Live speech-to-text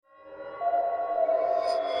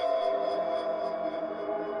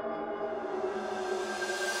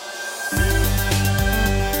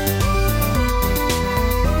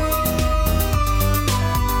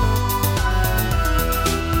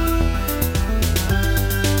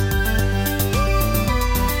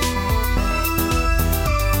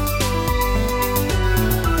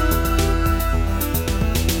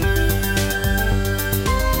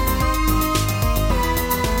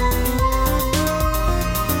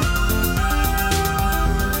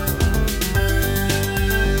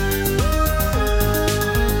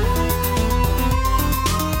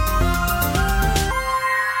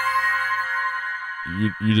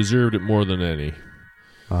You deserved it more than any.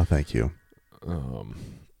 Oh, thank you.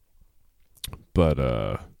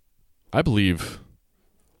 But I believe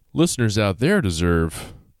listeners out there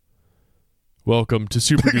deserve welcome to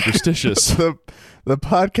Super Duperstitious. the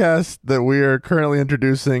podcast that we are currently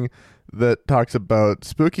introducing that talks about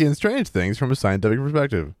spooky and strange things from a scientific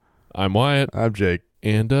perspective. I'm Wyatt. I'm Jake.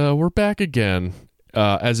 And we're back again,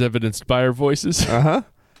 as evidenced by our voices. Uh-huh.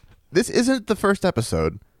 This isn't the first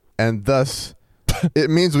episode, and thus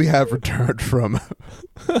it means we have returned from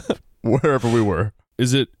wherever we were.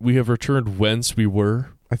 Is it we have returned whence we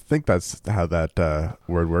were? I think that's how that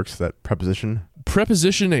word works, that preposition.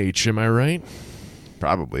 Preposition H, am I right?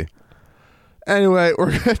 Probably. Anyway,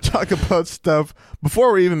 we're going to talk about stuff.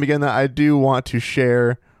 Before we even begin that, I do want to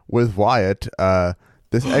share with Wyatt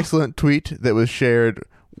this excellent tweet that was shared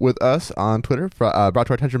with us on Twitter, brought to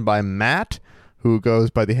our attention by Matt, who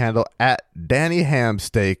goes by the handle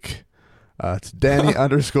 @DannyHamsteak. It's Danny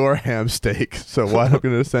 _Hamsteak. So Wyatt, I'm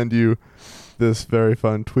going to send you this very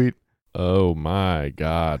fun tweet. Oh my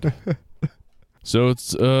God. So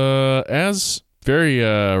it's as very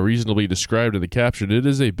reasonably described in the caption, it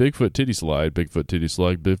is a Bigfoot titty slide, Bigfoot titty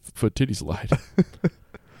slide, Bigfoot titty slide.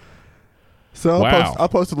 So wow. I'll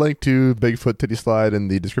post a link to Bigfoot titty slide in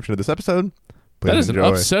the description of this episode. Please that is enjoy.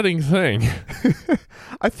 an upsetting thing.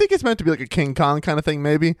 I think it's meant to be like a King Kong kind of thing,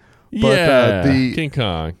 maybe. But, the King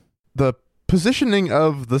Kong. The positioning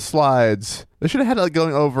of the slides, they should have had it like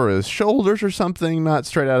going over his shoulders or something, not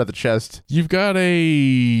straight out of the chest. You've got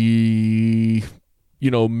a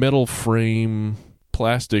metal frame,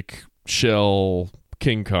 plastic shell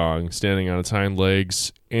King Kong standing on its hind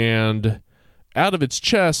legs, and out of its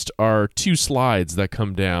chest are two slides that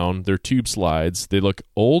come down. They're tube slides. They look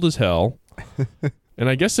old as hell. And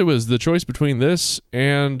I guess it was the choice between this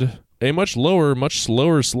and a much lower, much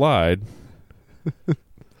slower slide.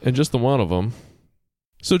 And just the one of them.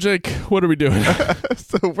 So, Jake, what are we doing?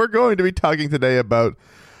 So we're going to be talking today about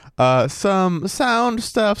some sound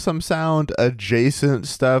stuff, some sound adjacent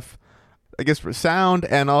stuff. I guess for sound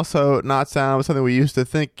and also not sound, something we used to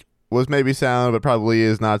think was maybe sound, but probably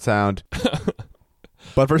is not sound.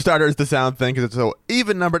 But for starters, the sound thing, because it's an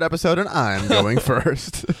even-numbered episode, and I'm going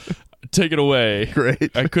first. Take it away.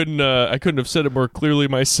 Great. I couldn't have said it more clearly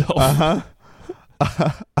myself. Uh-huh.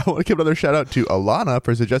 I want to give another shout out to Alana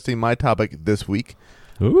for suggesting my topic this week.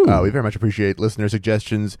 Ooh. We very much appreciate listener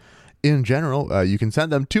suggestions in general. You can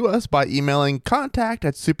send them to us by emailing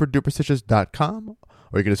contact@superduperstitious.com,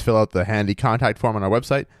 or you can just fill out the handy contact form on our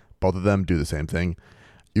website. Both of them do the same thing.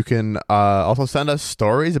 You can also send us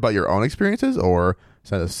stories about your own experiences, or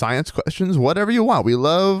send us science questions, whatever you want. We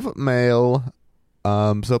love mail,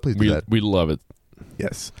 so please do that. We love it.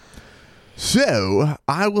 Yes. So,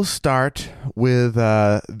 I will start with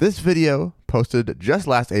this video posted just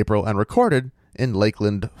last April and recorded in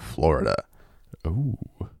Lakeland, Florida. Ooh.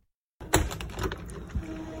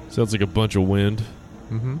 Sounds like a bunch of wind.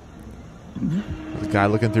 Mm-hmm. There's a guy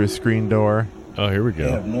looking through a screen door. Oh, here we go.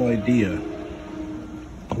 I have no idea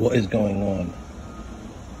what is going on.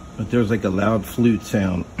 But there's like a loud flute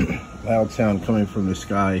sound. Loud sound coming from the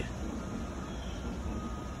sky.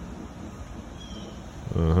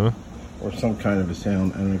 Uh-huh. Or some kind of a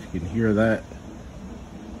sound. I don't know if you can hear that.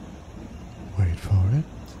 Wait for it.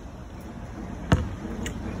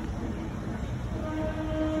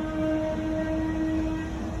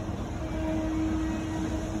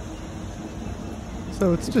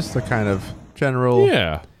 So it's just a kind of general...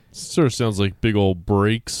 Yeah. Sort of sounds like big old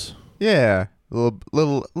brakes. Yeah. A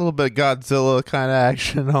little bit of Godzilla kind of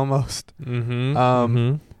action almost.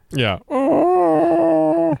 Mm-hmm. Yeah.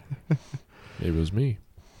 It was me.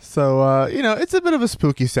 So, it's a bit of a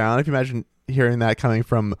spooky sound. If you imagine hearing that coming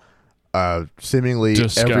from seemingly The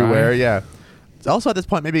sky. everywhere. Yeah. It's also at this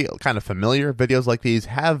point maybe kind of familiar. Videos like these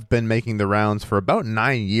have been making the rounds for about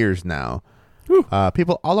 9 years now.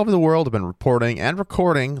 People all over the world have been reporting and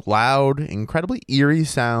recording loud, incredibly eerie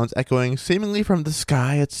sounds echoing seemingly from the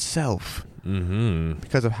sky itself. Mm-hmm.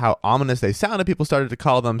 Because of how ominous they sounded, people started to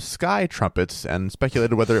call them sky trumpets and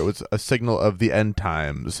speculated whether it was a signal of the end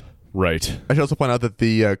times. Right. I should also point out that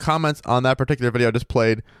the comments on that particular video I just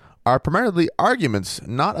played are primarily arguments,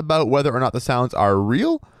 not about whether or not the sounds are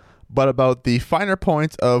real, but about the finer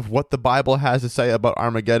points of what the Bible has to say about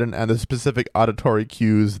Armageddon and the specific auditory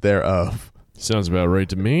cues thereof. Sounds about right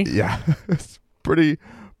to me. Yeah, it's pretty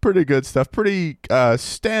good stuff. Pretty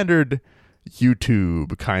standard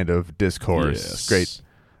YouTube kind of discourse. Yes. Great.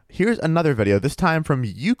 Here's another video, this time from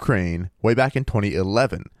Ukraine, way back in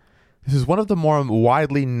 2011. This is one of the more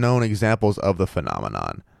widely known examples of the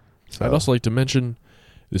phenomenon. So, I'd also like to mention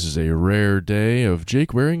this is a rare day of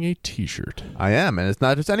Jake wearing a t-shirt. I am, and it's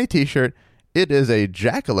not just any t-shirt. It is a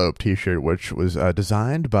Jackalope t-shirt, which was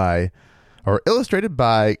illustrated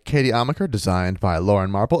by Katie Amaker, designed by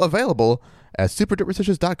Lauren Marple, available at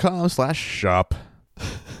superduperstitches.com/shop.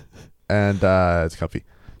 And it's comfy.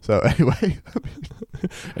 So anyway.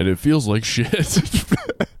 And it feels like shit.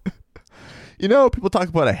 You know, people talk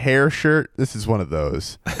about a hair shirt. This is one of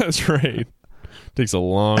those. That's right. Takes a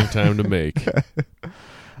long time to make.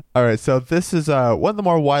 All right, so this is one of the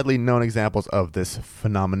more widely known examples of this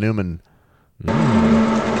phenomenon.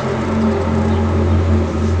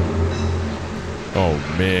 Oh,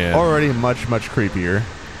 man. Already much, much creepier.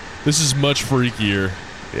 This is much freakier.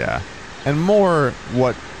 Yeah. And more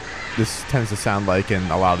what this tends to sound like in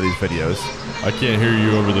a lot of these videos. I can't hear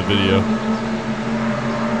you over the video.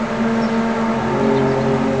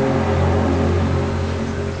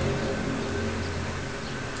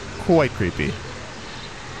 Quite creepy.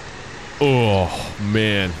 Oh,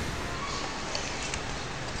 man.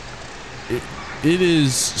 It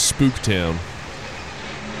is Spooktown.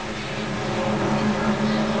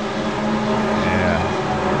 Yeah.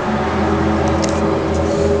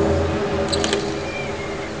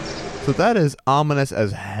 So that is ominous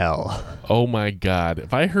as hell. Oh, my God.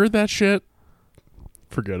 If I heard that shit,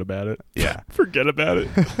 forget about it. Yeah. Forget about it.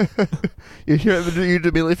 You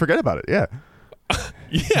immediately forget about it. Yeah.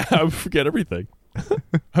 Yeah, I would forget everything.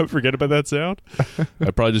 I would forget about that sound.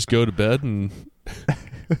 I'd probably just go to bed and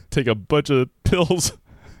take a bunch of pills.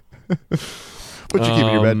 What you keep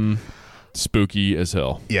in your bed? Spooky as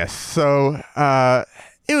hell. Yes. So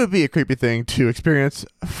it would be a creepy thing to experience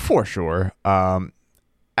for sure.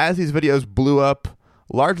 As these videos blew up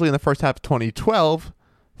largely in the first half of 2012,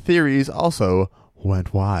 theories also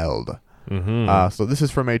went wild. Mm-hmm. So this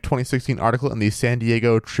is from a 2016 article in the San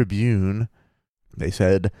Diego Tribune. They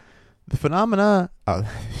said the phenomena,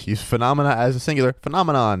 use phenomena as a singular,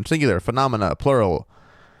 phenomenon, singular, phenomena, plural.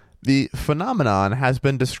 The phenomenon has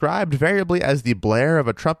been described variably as the blare of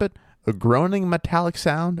a trumpet, a groaning metallic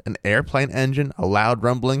sound, an airplane engine, a loud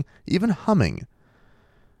rumbling, even humming.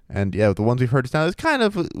 And yeah, the ones we've heard just now,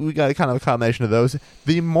 we got kind of a combination of those.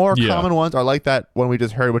 The more common ones are like that one we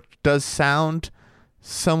just heard, which does sound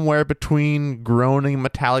somewhere between groaning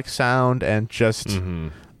metallic sound and just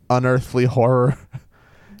unearthly horror.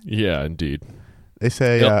 Yeah, indeed. They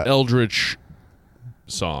say eldritch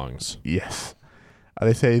songs. Yes.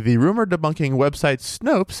 They say the rumor debunking website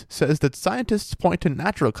Snopes says that scientists point to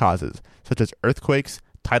natural causes such as earthquakes,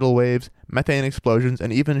 tidal waves, methane explosions,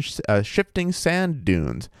 and even shifting sand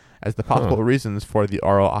dunes as the possible reasons for the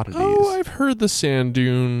aural oddities. Oh, I've heard the sand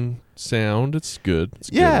dune sound. It's good.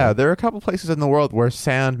 Yeah, there are a couple places in the world where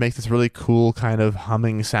sand makes this really cool kind of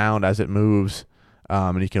humming sound as it moves.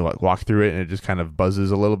 And you can walk through it, and it just kind of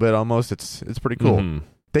buzzes a little bit almost. It's pretty cool. Mm-hmm.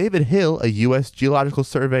 David Hill, a U.S. Geological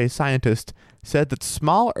Survey scientist, said that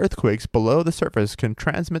small earthquakes below the surface can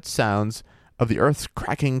transmit sounds of the Earth's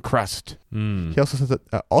cracking crust. He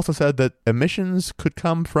also said that emissions could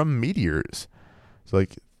come from meteors. So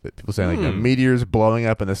people saying meteors blowing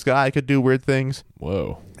up in the sky could do weird things.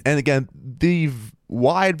 Whoa. And again, the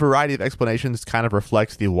wide variety of explanations kind of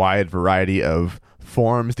reflects the wide variety of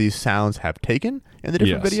forms these sounds have taken in the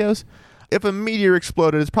different videos. If a meteor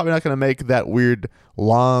exploded, it's probably not going to make that weird,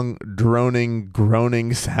 long, droning,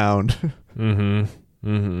 groaning sound.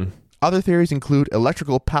 Other theories include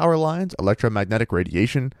electrical power lines, electromagnetic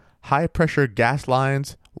radiation, high-pressure gas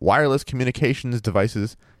lines, wireless communications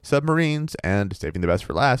devices, submarines, and, saving the best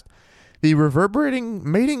for last, the reverberating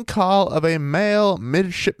mating call of a male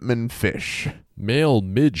midshipman fish. Male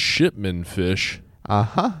midshipman fish?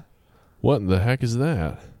 Uh-huh. What in the heck is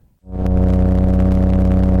that?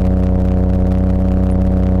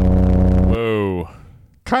 Whoa.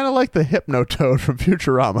 Kind of like the Hypnotoad from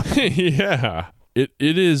Futurama. Yeah. It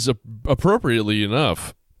is, appropriately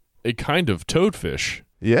enough, a kind of toadfish.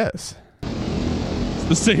 Yes. It's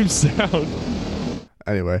the same sound.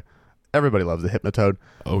 Anyway, everybody loves the Hypnotoad.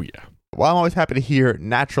 Oh, yeah. While I'm always happy to hear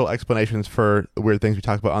natural explanations for the weird things we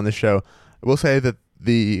talk about on this show, I will say that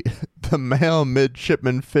the male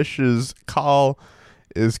midshipman fish's call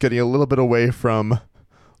is getting a little bit away from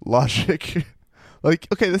logic.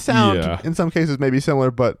 The sound in some cases may be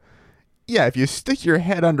similar, but yeah, if you stick your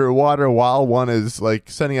head underwater while one is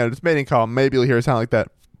sending out its mating call, maybe you'll hear a sound like that.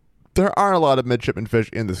 There aren't a lot of midshipman fish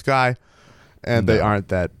in the sky, and they aren't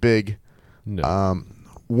that big. No.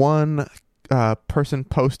 One person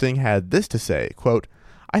posting had this to say, quote,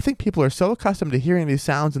 "I think people are so accustomed to hearing these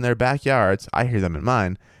sounds in their backyards, I hear them in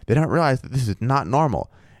mine, they don't realize that this is not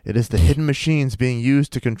normal. It is the hidden machines being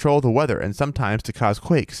used to control the weather and sometimes to cause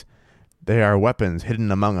quakes. They are weapons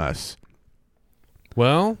hidden among us."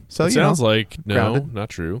 Well, So, it you know, sounds like no, grounded. not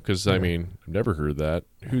true. Because I mean, I've never heard that.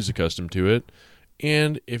 Who's accustomed to it?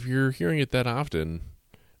 And if you're hearing it that often,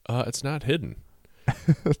 it's not hidden.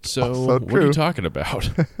 So also what are true. you talking about?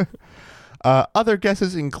 Other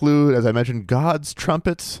guesses include, as I mentioned, God's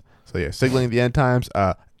trumpets. So yeah, signaling the end times.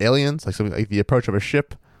 Aliens, like something like the approach of a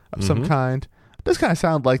ship of some kind. Does kind of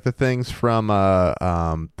sound like the things from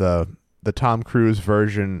the Tom Cruise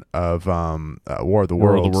version of War of the War of the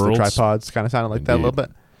Worlds. The Worlds. tripods kind of sounded like that a little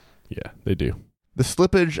bit. Yeah, they do. The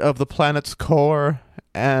slippage of the planet's core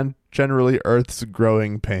and generally Earth's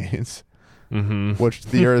growing pains, Mm-hmm. which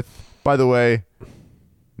the Earth, by the way,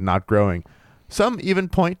 not growing. Some even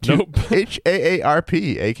point to Nope.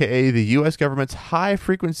 HAARP, aka the U.S. government's High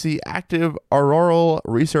Frequency Active Auroral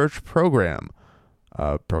Research Program,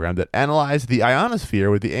 a program that analyzed the ionosphere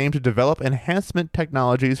with the aim to develop enhancement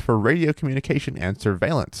technologies for radio communication and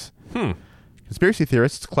surveillance. Conspiracy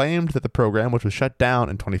theorists claimed that the program, which was shut down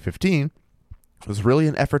in 2015, was really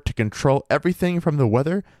an effort to control everything from the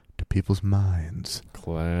weather to people's minds.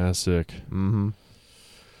 Classic. Mm-hmm.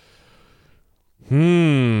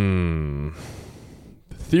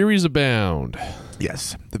 Theories abound.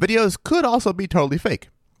 Yes. The videos could also be totally fake.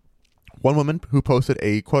 One woman who posted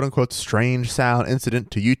a quote-unquote strange sound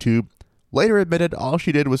incident to YouTube later admitted all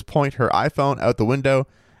she did was point her iPhone out the window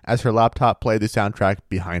as her laptop played the soundtrack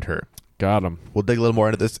behind her. Got him. We'll dig a little more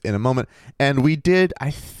into this in a moment. And we did,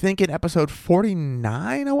 I think in episode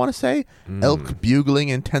 49, I want to say, elk bugling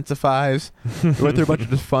intensifies. We went through a bunch of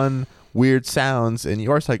just fun, weird sounds in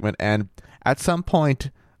your segment. And at some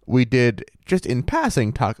point, we did, just in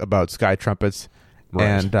passing, talk about sky trumpets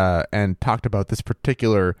Right. and talked about this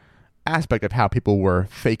particular aspect of how people were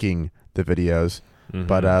faking the videos.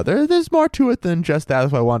 But there's more to it than just that.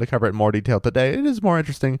 That's why I wanted to cover it in more detail today. It is more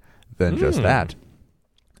interesting than just that.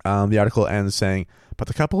 The article ends saying, but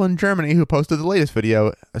the couple in Germany who posted the latest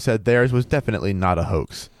video said theirs was definitely not a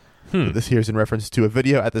hoax. This here is in reference to a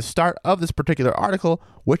video at the start of this particular article,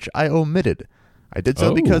 which I omitted. I did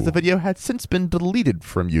so because the video had since been deleted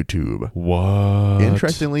from YouTube. What?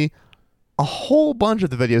 Interestingly, a whole bunch of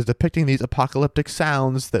the videos depicting these apocalyptic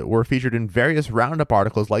sounds that were featured in various Roundup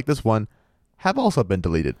articles like this one have also been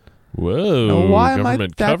deleted. Whoa. Now, why Government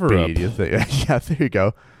might that cover be? up. Do you think? Yeah, there you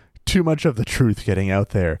go. Too much of the truth getting out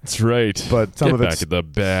there. That's right. But some Get of back it's in the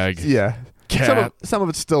bag. yeah. Cat. Some of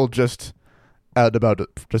it's still just out about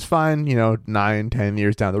just fine, 9-10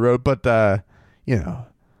 years down the road, but not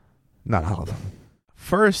all of them.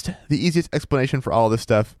 First, the easiest explanation for all this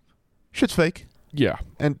stuff, shit's fake. Yeah.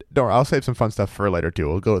 And don't worry, I'll save some fun stuff for later too.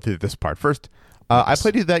 We'll go through this part first. I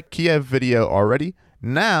played you that Kiev video already.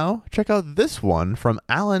 Now, check out this one from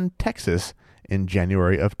Allen, Texas in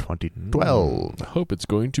January of 2012. Hope it's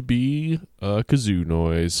going to be a kazoo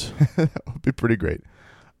noise. That would be pretty great.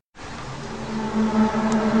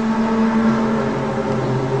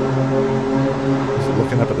 Just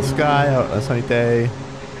looking up at the sky out on a sunny day.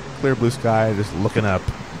 Clear blue sky, just looking up.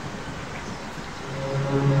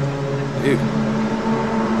 Dude,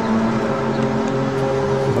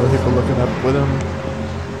 Other people looking up with him.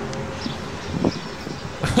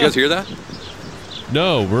 you guys hear that?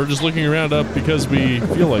 No, we're just looking around up because we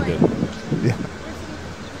feel like it. Yeah.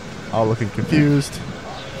 All looking confused.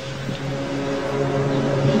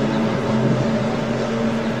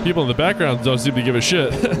 People in the background don't seem to give a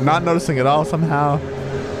shit. Not noticing at all somehow.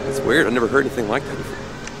 It's weird. I've never heard anything like that before.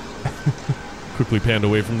 Quickly panned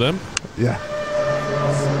away from them. Yeah.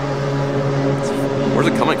 Where's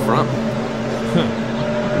it coming from?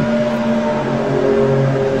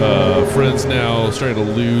 Friends now starting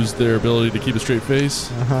to lose their ability to keep a straight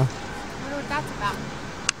face. Uh-huh. I wonder what that's about.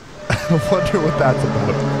 I wonder what that's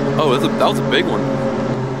about. Oh, that was a big one.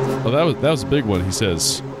 Oh, that was a big one. He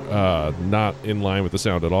says, not in line with the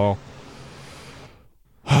sound at all.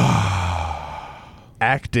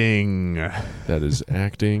 Acting. That is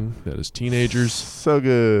acting. That is teenagers So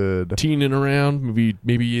good. teening around.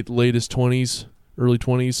 Maybe latest 20s, early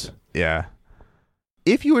 20s. Yeah.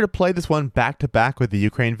 If you were to play this one back to back with the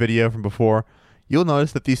Ukraine video from before, you'll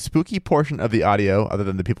notice that the spooky portion of the audio, other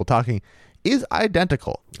than the people talking, is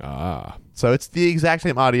identical. Ah, So it's the exact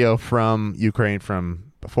same audio from Ukraine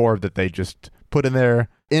from before that they just put in there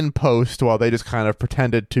in post while they just kind of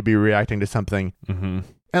pretended to be reacting to something. mm-hmm.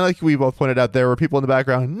 And like we both pointed out, there were people in the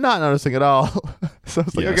background not noticing at all. So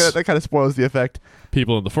it's like, Yes. okay, that kind of spoils the effect.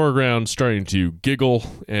 People in the foreground starting to giggle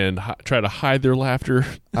and try to hide their laughter.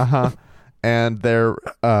 Uh-huh. And their,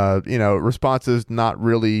 responses not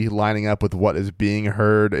really lining up with what is being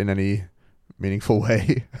heard in any meaningful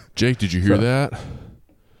way. Jake, did you hear that?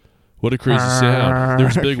 What a crazy sound. There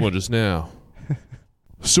was a big one just now.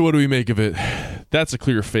 So what do we make of it? That's a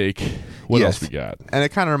clear fake. What Yes. else we got? And it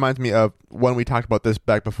kind of reminds me of when we talked about this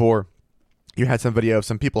back before. You had some video of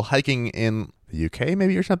some people hiking in the UK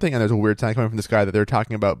maybe or something, and there's a weird sound coming from the sky that they're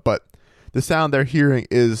talking about, but the sound they're hearing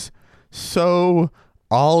is so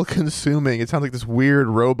all-consuming. It sounds like this weird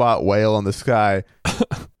robot wail in the sky,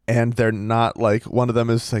 and they're not like, one of them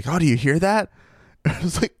is like, oh, do you hear that?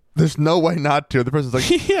 It's like, there's no way not to. The person's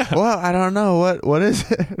like, Yeah. well, I don't know. What is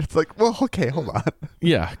it? It's like, well, okay, hold on.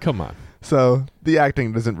 Yeah, come on. So the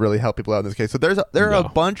acting doesn't really help people out in this case. So there are a No.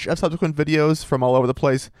 bunch of subsequent videos from all over the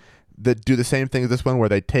place that do the same thing as this one, where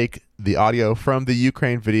they take the audio from the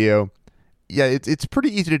Ukraine video. Yeah, it's pretty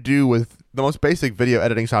easy to do with the most basic video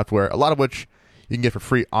editing software, a lot of which you can get for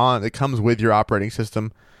free on. It comes with your operating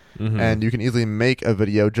system, and you can easily make a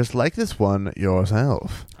video just like this one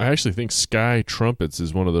yourself. I actually think Sky Trumpets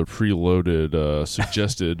is one of the preloaded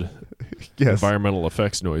suggested Yes. environmental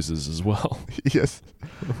effects noises as well. Yes.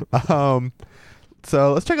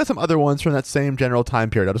 So let's check out some other ones from that same general time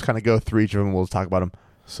period. I'll just kind of go through each of them. We'll talk about them.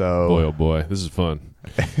 So Boy, oh boy, this is fun.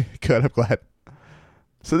 good, I'm glad.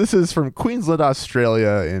 So this is from Queensland,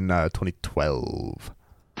 Australia in 2012.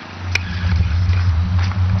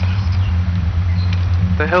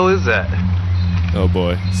 The hell is that? Oh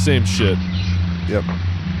boy, same shit. Yep.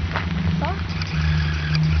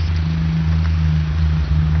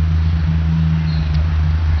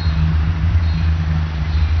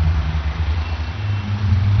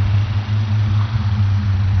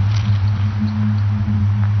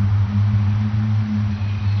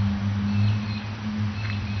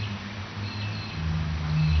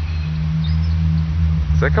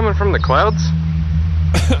 Is that coming from the clouds?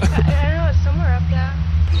 I don't know, it's somewhere up there.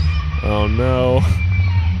 Oh no.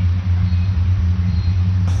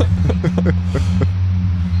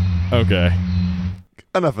 Okay.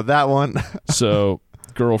 Enough of that one. So,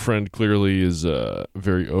 girlfriend clearly is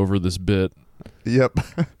very over this bit. Yep.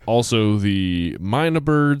 Also, the mynah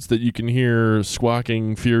birds that you can hear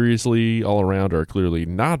squawking furiously all around are clearly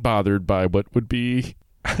not bothered by what would be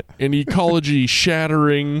an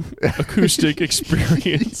ecology-shattering acoustic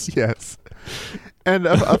experience. Yes. And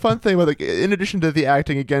a fun thing about in addition to the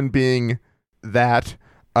acting again being that,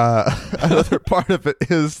 another part of it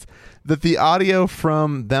is that the audio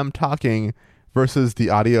from them talking versus the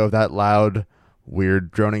audio of that loud, weird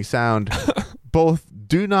droning sound both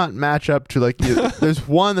do not match up to there's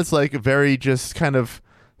one that's like very just kind of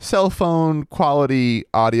cell phone quality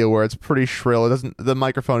audio where it's pretty shrill. The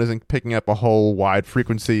microphone isn't picking up a whole wide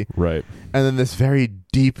frequency. Right. And then this very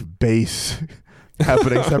deep bass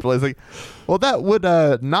happening separately. It's like, well, that would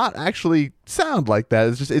not actually sound like that.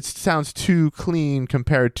 It's just, it sounds too clean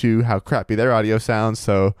compared to how crappy their audio sounds.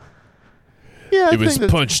 So yeah, It was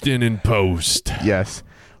punched in post. Yes.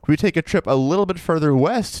 We take a trip a little bit further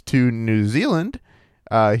west to New Zealand.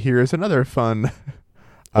 Here is another fun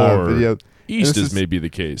Or video. East This is maybe the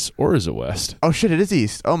case, or is it west? Oh shit, it is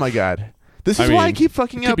east. Oh my god. This is why I keep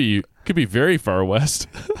fucking up. Could be very far west.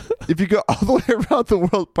 If you go all the way around the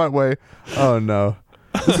world part way, oh no.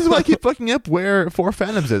 This is why I keep fucking up where Four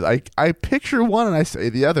Phantoms is. I picture one and I say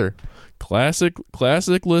the other. Classic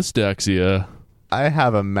listexia. I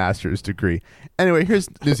have a master's degree. Anyway, here's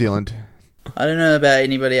New Zealand. I don't know about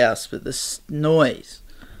anybody else, but this noise,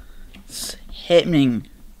 it's happening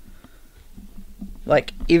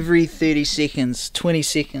like every 30 seconds, 20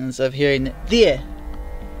 seconds of hearing it. There.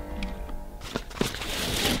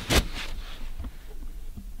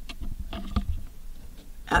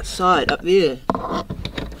 Outside, up there.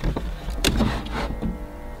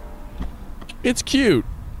 It's cute.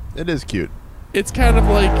 It is cute. It's kind of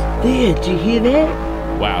like, There, do you hear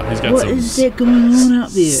that? wow, he's got What some is that going on out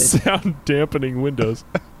there? sound dampening windows.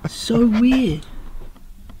 So weird.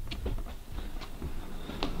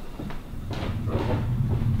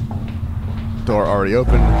 Door already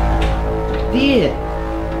open. There.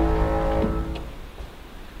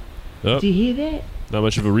 Oh, Do you hear that? not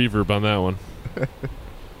much of a reverb on that one.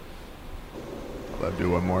 Let's do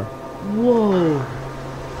one more. Whoa.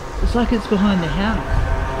 It's like it's behind the house.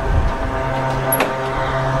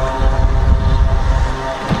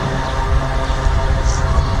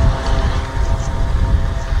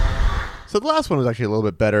 So the last one was actually a little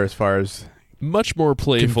bit better as far as Much more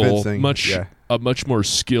playful, Convincing, yeah. a much more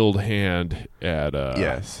skilled hand at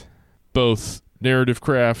yes. both narrative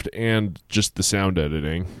craft and just the sound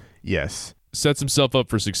editing. Yes. Sets himself up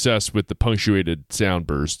for success with the punctuated sound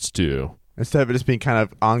bursts too. Instead of it just being kind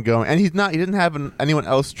of ongoing, and he didn't have anyone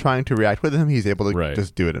else trying to react with him. He's able to Right.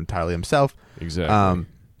 just do it entirely himself. Exactly.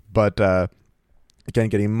 But again,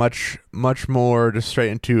 getting much more just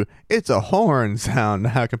straight into it's a horn sound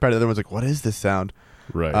now compared to the other ones. Like, what is this sound?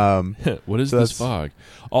 Right. Um, What is so this that's- fog?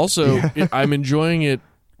 Also, I'm enjoying it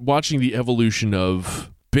watching the evolution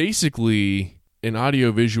of basically an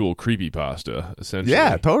audiovisual creepypasta, essentially.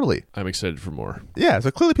 Yeah, totally. I'm excited for more. Yeah, so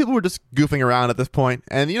clearly people were just goofing around at this point,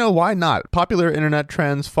 and why not? Popular internet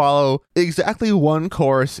trends follow exactly one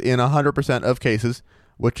course in 100% of cases,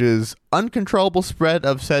 which is uncontrollable spread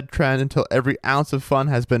of said trend until every ounce of fun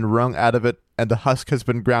has been wrung out of it and the husk has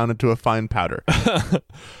been ground into a fine powder.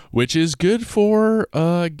 Which is good for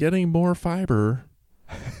getting more fiber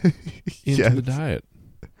into Yes. the diet.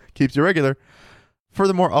 Keeps you regular.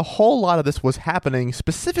 Furthermore, a whole lot of this was happening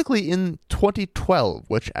specifically in 2012,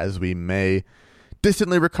 which, as we may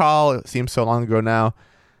distantly recall, it seems so long ago now,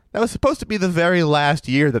 that was supposed to be the very last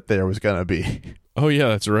year that there was going to be. Oh, yeah,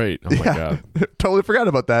 that's right. Oh, my God. Totally forgot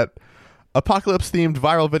about that. Apocalypse-themed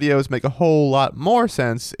viral videos make a whole lot more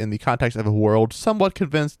sense in the context of a world somewhat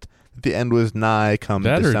convinced that the end was nigh come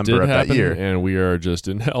That December did of happen, that year. and we are just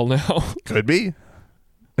in hell now. Could be.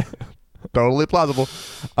 Totally plausible.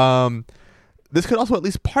 This could also at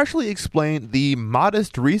least partially explain the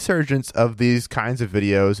modest resurgence of these kinds of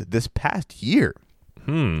videos this past year.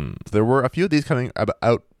 There were a few of these coming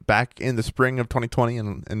out back in the spring of 2020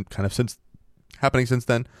 and kind of happening since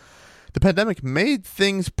then. The pandemic made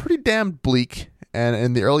things pretty damn bleak, and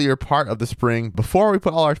in the earlier part of the spring, before we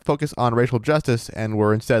put all our focus on racial justice and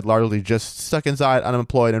were instead largely just stuck inside,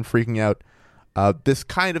 unemployed, and freaking out, this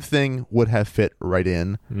kind of thing would have fit right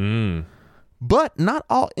in. But not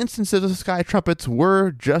all instances of sky trumpets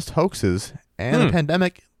were just hoaxes, and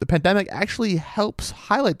the pandemic actually helps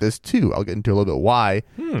highlight this too. I'll get into a little bit why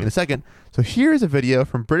in a second. So here's a video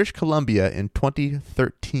from British Columbia in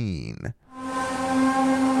 2013.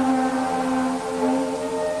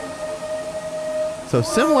 So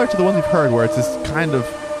similar to the ones we've heard, where it's this kind of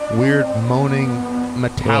weird moaning,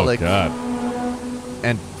 metallic, Oh, God.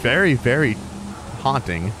 and very, very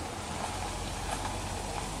haunting.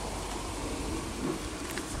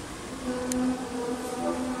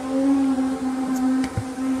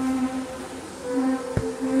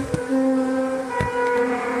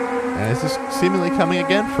 And this is seemingly coming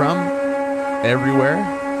again from everywhere.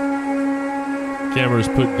 Cameras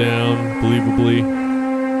put down, believably.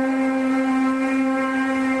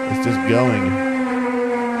 It's just going.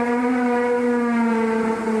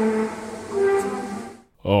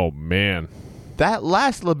 Oh, man. That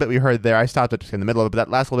last little bit we heard there, I stopped it in the middle of it, but that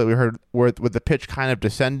last little bit we heard with the pitch kind of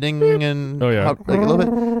descending and Oh, yeah. like a little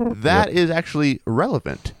bit, that is actually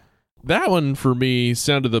relevant. That one, for me,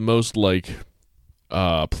 sounded the most like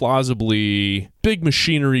plausibly big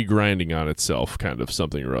machinery grinding on itself, kind of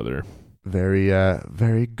something or other. Very,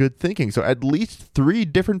 very good thinking. So at least 3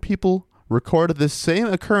 different people recorded the same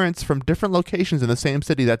occurrence from different locations in the same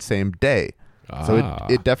city that same day. So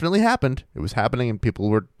it definitely happened. It was happening, and people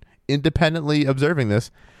were independently observing this.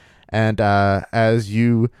 And as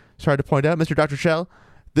you started to point out, Mr. Dr. Shell,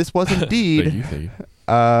 this was indeed Thank you.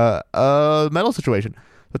 a metal situation.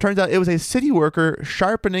 So it turns out it was a city worker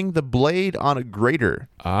sharpening the blade on a grater.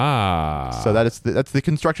 So that's the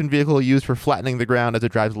construction vehicle used for flattening the ground as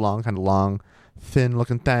it drives along, kind of long,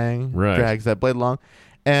 thin-looking thing, Right. drags that blade along.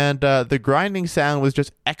 And the grinding sound was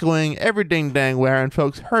just echoing every ding-dang where, and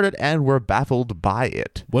folks heard it and were baffled by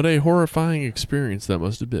it. What a horrifying experience that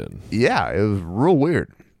must have been. Yeah, it was real weird.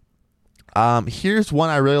 Here's one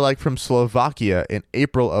I really like from Slovakia in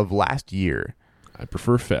April of last year. I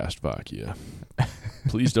prefer Fastvakia.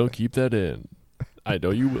 Please don't keep that in. I know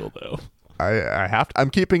you will, though. I have to. I'm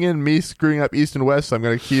keeping in me screwing up east and west, so I'm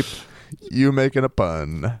going to keep you making a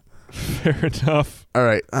pun. Fair enough. All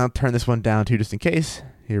right, I'll turn this one down too, just in case.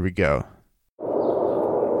 Here we go.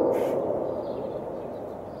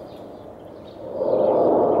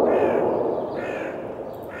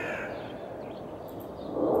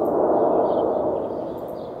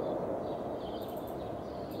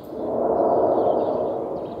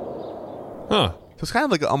 Huh. So it's kind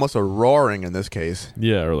of like almost a roaring in this case.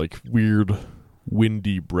 Yeah, or like weird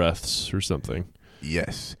windy breaths or something.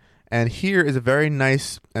 Yes. And here is a very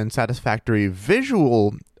nice and satisfactory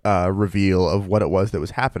visual reveal of what it was that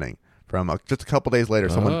was happening from just a couple days later.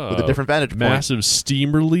 Someone with a different vantage point. Massive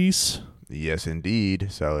steam release. Yes, indeed.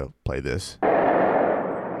 So I'll play this.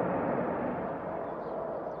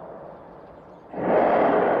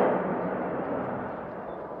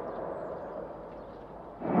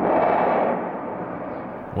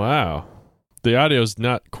 Wow. The audio's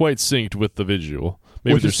not quite synced with the visual.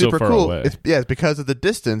 Maybe Which they're is so super far cool. away. It's because of the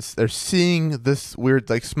distance. They're seeing this weird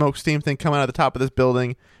like smoke steam thing coming out of the top of this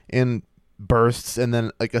building in bursts, and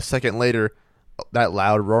then like a second later, that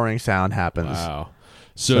loud roaring sound happens. Wow.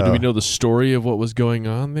 So do we know the story of what was going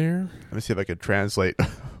on there? Let me see if I could translate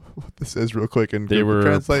what this is real quick. And They were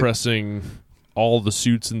translate. pressing all the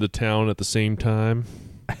suits in the town at the same time.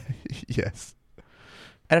 Yes.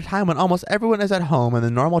 At a time when almost everyone is at home and the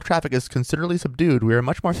normal traffic is considerably subdued, we are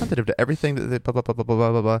much more sensitive to everything that they blah, blah, blah, blah,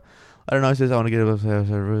 blah, blah, blah. I don't know. It says I want to get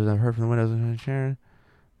I've heard from the windows and share.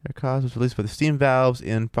 Their cause was released by the steam valves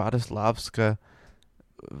in Pratislavska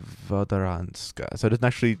Vodoranska. So it doesn't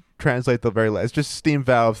actually translate the very last. It's just steam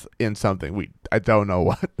valves in something. I don't know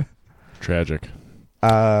what. Tragic.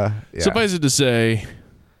 Yeah. Suffice it to say,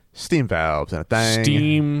 Steam valves and a thing.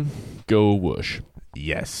 steam go whoosh.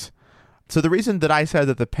 Yes. So the reason that I said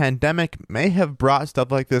that the pandemic may have brought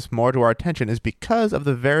stuff like this more to our attention is because of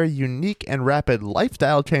the very unique and rapid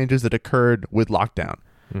lifestyle changes that occurred with lockdown.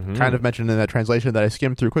 Mm-hmm. Kind of mentioned in that translation that I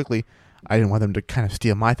skimmed through quickly. I didn't want them to kind of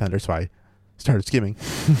steal my thunder, so I started skimming.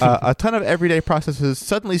 A ton of everyday processes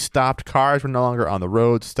suddenly stopped. Cars were no longer on the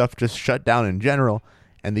road. Stuff just shut down in general.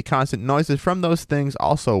 And the constant noises from those things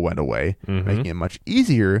also went away, making it much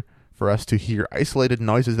easier for us to hear isolated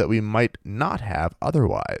noises that we might not have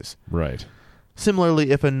otherwise. Right.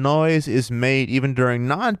 Similarly, if a noise is made even during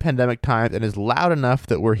non-pandemic times and is loud enough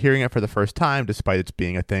that we're hearing it for the first time, despite it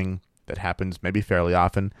being a thing that happens maybe fairly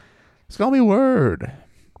often, it's going to be word.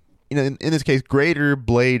 You know, in this case, greater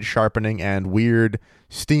blade sharpening and weird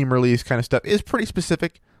steam release kind of stuff is pretty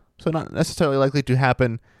specific, so not necessarily likely to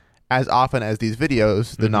happen as often as these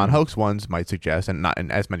videos, the non-hoax ones, might suggest, and not in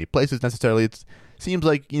as many places necessarily. It seems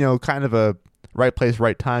like, you know, kind of a right place,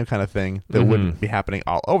 right time kind of thing that wouldn't be happening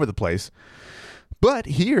all over the place. But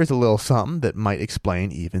here's a little something that might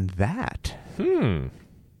explain even that. This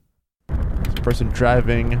person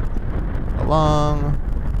driving along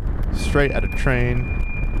straight at a train.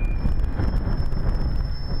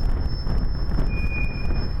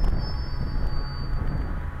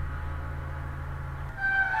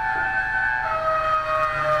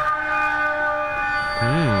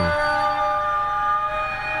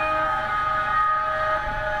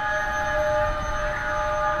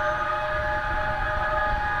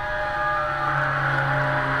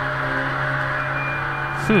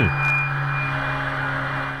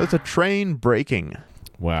 It's a train braking.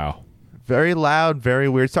 Wow. Very loud, very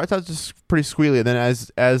weird. Starts out just pretty squealy, and then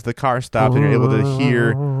as the car stops and you're able to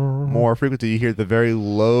hear more frequency, you hear the very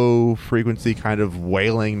low frequency kind of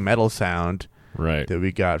wailing metal sound Right. that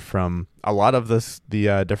we got from a lot of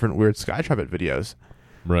the different weird sky trumpet videos.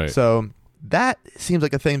 Right. So that seems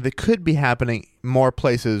like a thing that could be happening more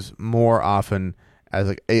places more often as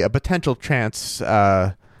like a potential chance,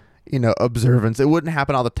 observance. It wouldn't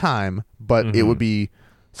happen all the time, but it would be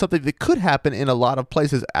something that could happen in a lot of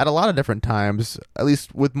places at a lot of different times, at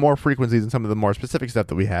least with more frequencies than some of the more specific stuff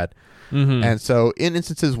that we had. And so in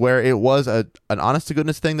instances where it was an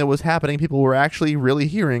honest-to-goodness thing that was happening, people were actually really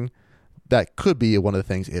hearing, that could be one of the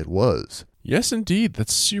things it was. Yes, indeed.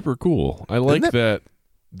 That's super cool. I like that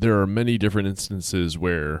there are many different instances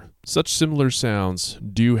where such similar sounds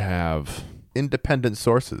do have independent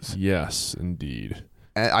sources. Yes, indeed.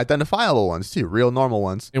 And identifiable ones, too. Real normal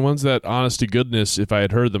ones. And ones that, honest to goodness, if I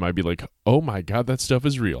had heard them, I'd be like, oh my God, that stuff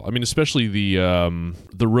is real. I mean, especially the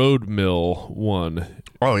road mill one.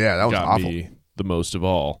 Oh, yeah, that was got awful. Me the most of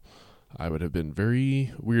all. I would have been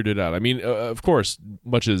very weirded out. I mean, of course,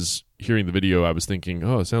 much as hearing the video, I was thinking,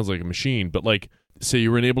 oh, it sounds like a machine. But, like, say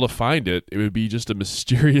you weren't able to find it, it would be just a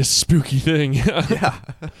mysterious, spooky thing. Yeah.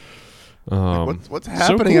 What's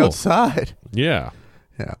happening outside? Yeah.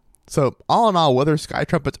 Yeah. So, all in all, whether sky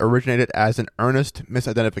trumpets originated as an earnest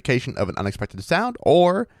misidentification of an unexpected sound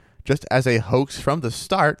or just as a hoax from the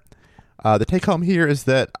start, the take-home here is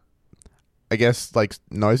that, I guess, like,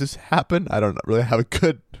 noises happen. I don't really have a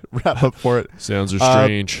good wrap-up for it. Sounds are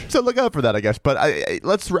strange. So look out for that, I guess. But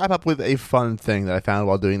let's wrap up with a fun thing that I found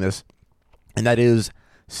while doing this, and that is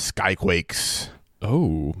skyquakes.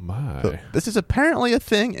 Oh, my. So this is apparently a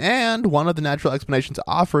thing and one of the natural explanations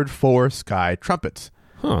offered for sky trumpets.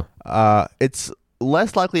 Huh. It's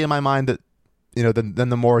less likely in my mind that, than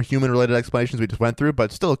the more human-related explanations we just went through,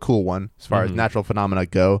 but still a cool one as far as natural phenomena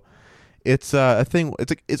go. It's a thing.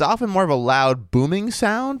 It's often more of a loud booming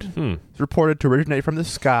sound. It's reported to originate from the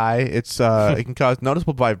sky. It can cause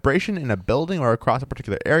noticeable vibration in a building or across a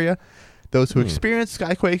particular area. Those who experience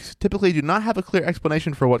skyquakes typically do not have a clear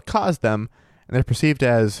explanation for what caused them, and they're perceived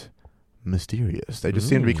as mysterious. They just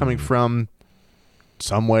seem to be coming from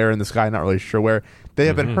somewhere in the sky, not really sure where. They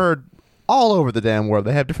have been heard all over the damn world.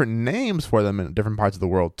 They have different names for them in different parts of the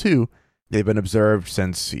world, too. They've been observed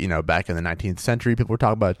since, back in the 19th century. People were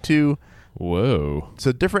talking about it, too. Whoa.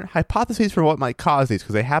 So different hypotheses for what might cause these,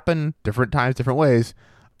 because they happen different times, different ways.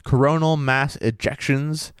 Coronal mass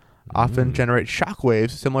ejections often generate shock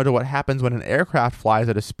waves similar to what happens when an aircraft flies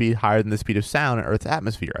at a speed higher than the speed of sound in Earth's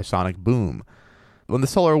atmosphere, a sonic boom. When the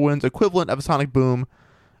solar wind's equivalent of a sonic boom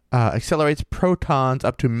accelerates protons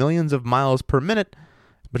up to millions of miles per minute,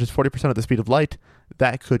 which is 40% of the speed of light.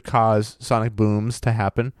 That could cause sonic booms to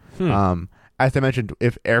happen. As I mentioned,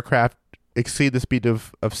 if aircraft exceed the speed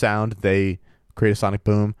of sound, they create a sonic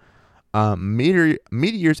boom.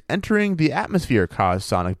 Meteors entering the atmosphere cause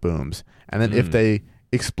sonic booms. And then if they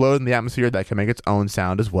explode in the atmosphere, that can make its own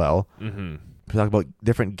sound as well. We talk about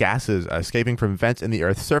different gases escaping from vents in the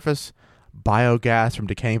Earth's surface, biogas from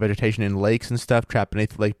decaying vegetation in lakes and stuff trapped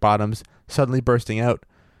beneath lake bottoms suddenly bursting out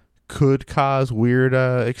could cause weird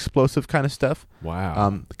explosive kind of stuff.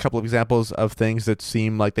 Wow. A couple of examples of things that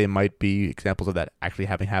seem like they might be examples of that actually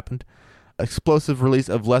having happened. Explosive release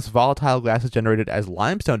of less volatile gases generated as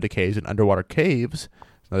limestone decays in underwater caves.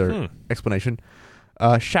 Another explanation.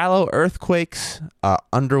 Shallow earthquakes,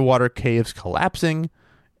 underwater caves collapsing,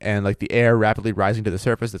 and like the air rapidly rising to the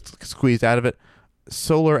surface that's squeezed out of it.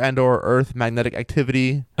 Solar and or earth magnetic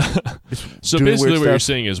activity. So basically what you're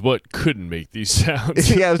saying is what couldn't make these sounds.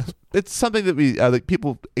 Yeah, it's something that we like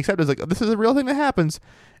people accept as like, oh, this is a real thing that happens.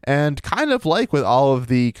 And kind of like with all of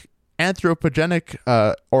the anthropogenic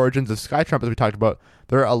origins of sky trumpets we talked about,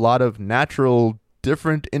 there are a lot of natural,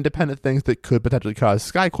 different, independent things that could potentially cause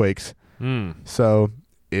skyquakes. So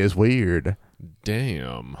it is weird.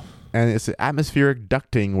 Damn. And it's atmospheric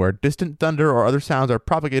ducting where distant thunder or other sounds are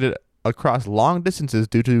propagated across long distances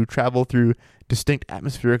due to travel through distinct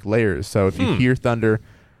atmospheric layers. So if you hear thunder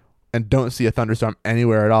and don't see a thunderstorm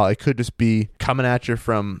anywhere at all, it could just be coming at you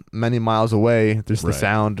from many miles away. There's the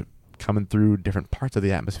sound coming through different parts of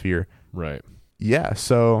the atmosphere. Right. Yeah,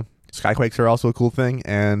 so skyquakes are also a cool thing,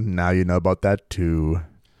 and now you know about that too.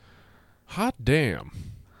 Hot damn.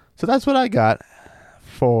 So that's what I got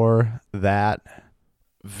for that.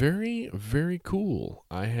 Very, very cool.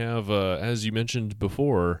 I have, as you mentioned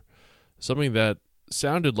before, something that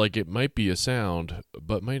sounded like it might be a sound,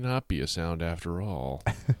 but might not be a sound after all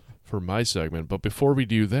for my segment. But before we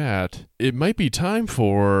do that, it might be time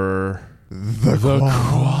for The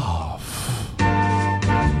quaff.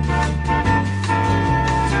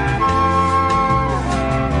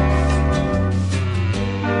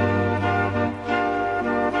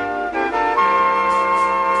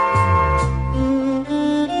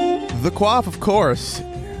 The quaff, of course,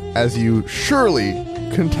 as you surely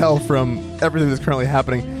can tell from everything that's currently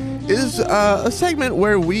happening, is a segment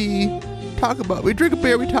where we drink a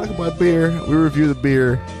beer, we talk about beer, we review the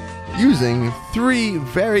beer using three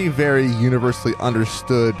very, very universally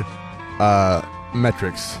understood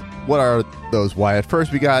metrics. What are those, Wyatt?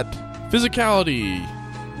 First, we got physicality.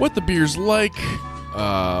 What the beer's like.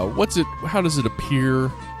 What's it? How does it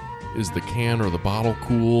appear? Is the can or the bottle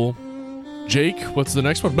cool? Jake, what's the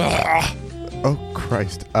next one? Oh,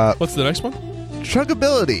 Christ. What's the next one?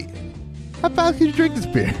 Chuggability. How fast can you drink this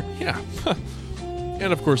beer? Yeah.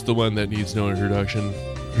 And, of course, the one that needs no introduction.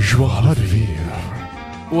 Joie de vivre.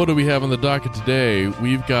 What do we have on the docket today?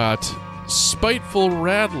 We've got Spiteful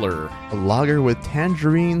Rattler. A lager with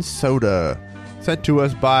tangerine soda. Sent to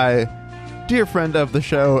us by dear friend of the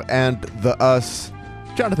show and the us,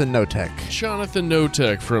 Jonathan Notek. Jonathan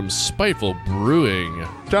Notek from Spiteful Brewing.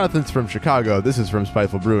 Jonathan's from Chicago. This is from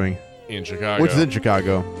Spiteful Brewing. In Chicago. Which is in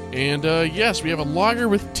Chicago. And yes, we have a lager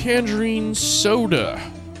with tangerine soda.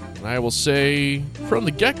 And I will say, from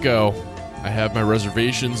the get-go, I have my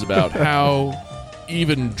reservations about how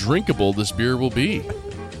even drinkable this beer will be.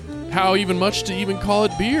 How even much to even call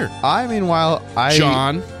it beer. Meanwhile,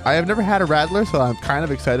 John. I have never had a Radler, so I'm kind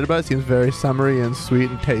of excited about it. It seems very summery and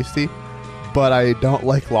sweet and tasty. But I don't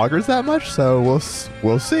like lagers that much, so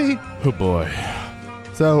we'll see. Oh boy.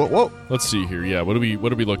 So, whoa. Let's see here. Yeah, what are we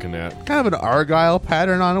looking at? Kind of an Argyle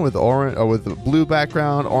pattern on it with orange or with the blue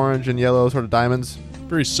background, orange and yellow sort of diamonds.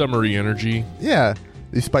 Very summery energy. Yeah,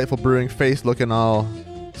 the Spiteful Brewing face looking all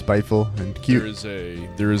spiteful and cute.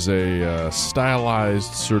 There is a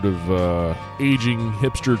stylized sort of aging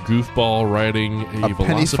hipster goofball riding a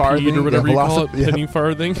penny velocipede farthing, or whatever you call it, yeah. penny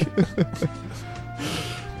farthing.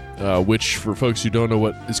 Which, for folks who don't know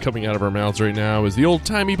what is coming out of our mouths right now, is the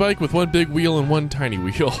old-timey bike with one big wheel and one tiny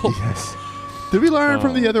wheel. Yes. Did we learn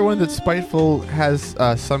from the other one that Spiteful has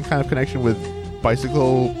some kind of connection with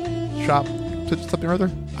bicycle shop, something or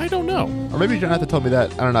other? I don't know. Or maybe Jonathan told me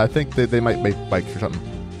that. I don't know. I think they might make bikes or something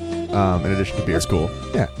in addition to beer. That's cool.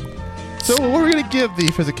 Yeah. So what are we going to give the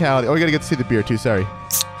physicality? Oh, we got to get to see the beer, too. Sorry.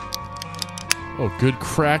 Oh, good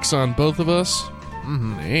cracks on both of us.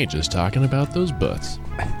 Mm-hmm. I ain't just talking about those butts.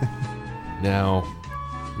 Now,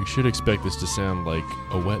 we should expect this to sound like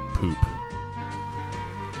a wet poop.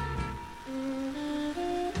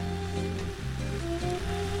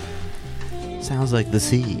 Sounds like the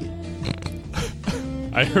sea.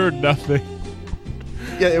 I heard nothing.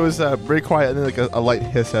 Yeah, it was very quiet, and then like a light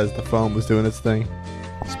hiss as the foam was doing its thing.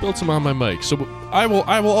 Spilled some on my mic. So I will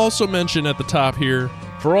also mention at the top here,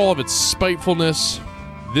 for all of its spitefulness,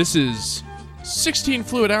 this is 16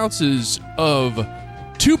 fluid ounces of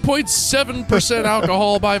 2.7%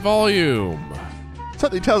 alcohol by volume.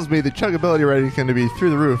 Something tells me the chuggability rating is going to be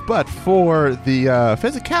through the roof, but for the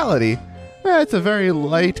physicality, it's a very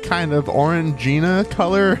light kind of orangina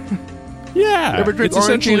color. Yeah, Ever drink it's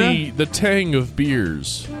essentially Orangina? the tang of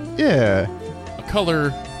beers. Yeah. A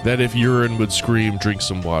color that if urine would scream, drink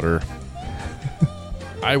some water.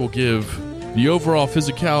 I will give the overall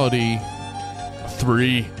physicality a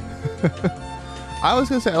 3. I was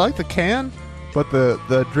going to say I like the can, but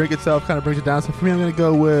the drink itself kind of brings it down. So for me, I'm going to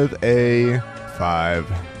go with a 5.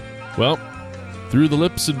 Well, through the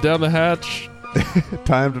lips and down the hatch.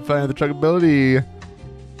 Time to find the chuggability.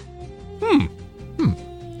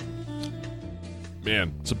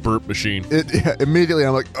 Man, it's a burp machine. Immediately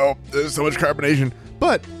I'm like, oh, there's so much carbonation.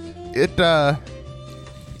 But it's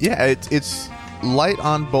light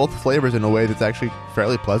on both flavors in a way that's actually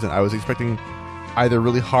fairly pleasant. I was expecting either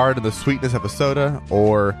really hard in the sweetness of a soda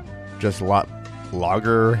or just a lot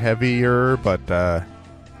lager heavier, but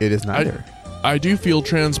it is neither. I do feel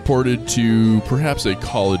transported to perhaps a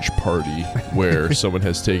college party where someone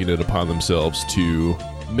has taken it upon themselves to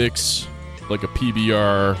mix like a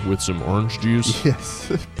PBR with some orange juice.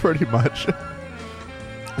 Yes, pretty much.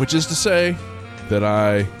 Which is to say that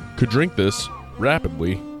I could drink this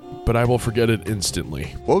rapidly, but I will forget it instantly.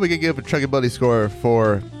 What we could give a chuggability score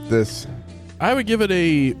for this? I would give it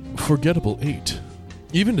a forgettable 8.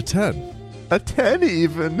 Even a 10. A 10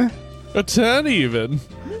 even. A 10 even.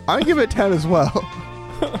 I give it 10 as well.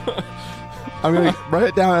 I'm going to write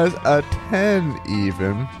it down as a 10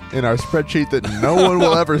 even in our spreadsheet that no one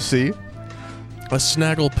will ever see. A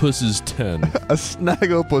Snagglepuss's 10. A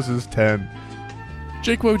Snagglepuss's 10.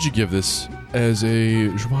 Jake, what would you give this as a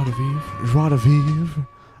joie de vivre? Joie de vivre.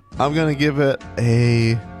 I'm going to give it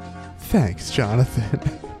a thanks, Jonathan.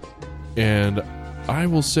 And I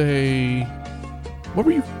will say, what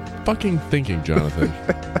were you fucking thinking, Jonathan?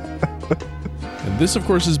 And this, of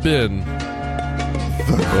course, has been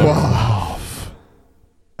The Quaff.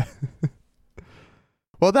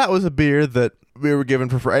 Well, that was a beer that we were given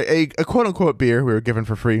for free. A quote-unquote beer we were given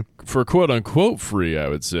for free. For quote-unquote free, I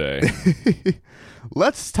would say.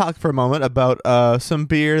 Let's talk for a moment about some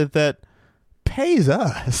beer that pays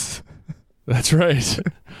us. That's right.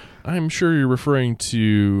 I'm sure you're referring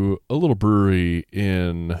to a little brewery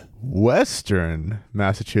in Western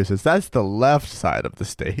Massachusetts. That's the left side of the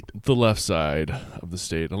state. the left side of the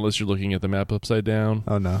state, unless you're looking at the map upside down.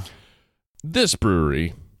 Oh, no. This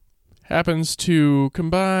brewery happens to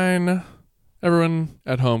combine, everyone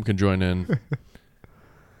at home can join in,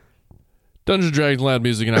 Dungeons & Dragons, loud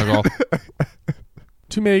music, and alcohol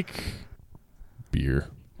to make beer.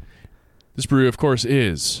 This brewery, of course,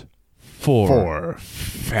 is Four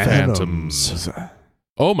Phantoms.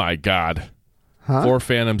 Oh my God. Huh? 4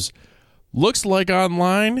 Phantoms. Looks like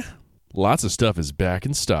online, lots of stuff is back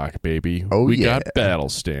in stock, baby. Oh, we yeah. got Battle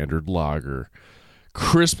Standard Lager,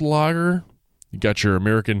 Crisp Lager. You got your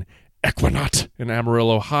American Equinox and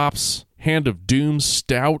Amarillo hops, Hand of Doom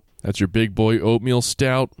Stout. That's your big boy oatmeal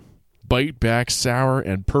stout. Bite Back Sour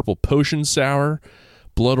and Purple Potion Sour.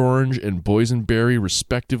 Blood Orange and Boysenberry,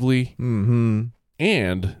 respectively. Mm-hmm.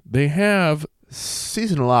 And they have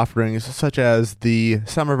Seasonal offerings such as the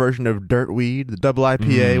summer version of Dirtweed, the double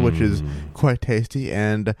IPA, which is quite tasty,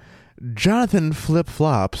 and Jonathan Flip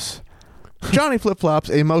Flops. Johnny Flip Flops,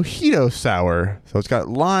 a mojito sour. So it's got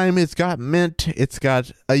lime, it's got mint, it's got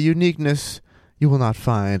a uniqueness you will not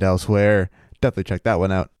find elsewhere. Definitely check that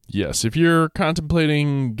one out. Yes, if you're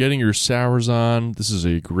contemplating getting your sours on, this is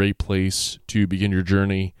a great place to begin your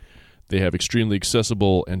journey. They have extremely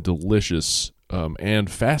accessible and delicious and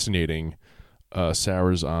fascinating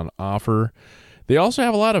sours on offer. They also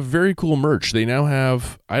have a lot of very cool merch. They now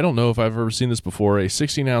have, I don't know if I've ever seen this before, a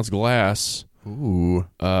 16-ounce glass. Ooh.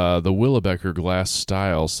 The Willebecker glass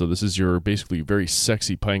style. So this is your basically very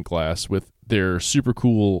sexy pint glass with their super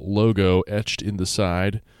cool logo etched in the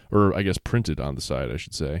side, or I guess printed on the side, I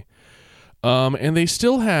should say. And they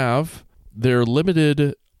still have their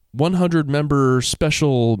limited 100-member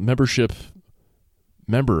special membership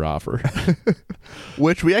member offer.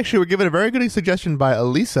 Which we actually were given a very good suggestion by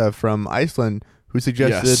Elisa from Iceland, who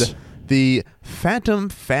suggested Yes. the Phantom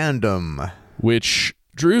Fandom. Which,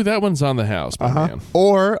 Drew, that one's on the house, my man.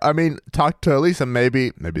 Or, I mean, talk to Elisa.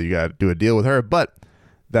 Maybe you got to do a deal with her, but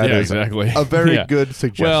that Yeah, is exactly. a very Yeah. good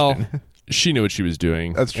suggestion. Well, she knew what she was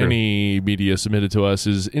doing. That's true. Any media submitted to us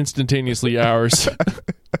is instantaneously ours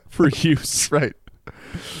for use. Right.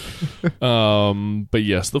 But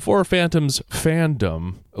yes, the Four Phantoms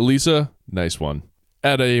fandom. Elisa, nice one.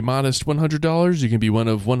 At a modest $100, you can be one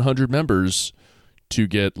of 100 members to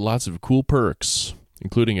get lots of cool perks,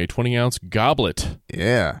 including a 20-ounce goblet.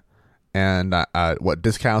 Yeah. And what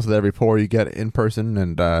discounts with every pour you get in person.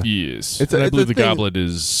 And yes. It's I believe the thing. goblet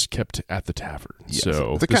is kept at the tavern. Yes.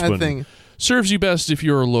 So It's the this kind of one thing. serves you best if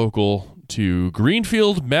you're local to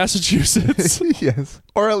Greenfield, Massachusetts. Yes.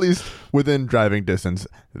 Or at least within driving distance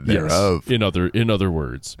thereof. Yes. In other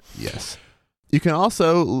words. Yes. You can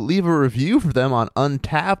also leave a review for them on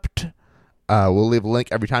Untapped. We'll leave a link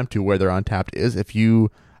every time to where their Untapped is. If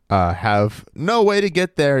you have no way to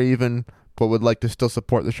get there even, but would like to still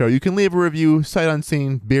support the show, you can leave a review, sight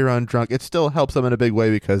unseen, beer undrunk. It still helps them in a big way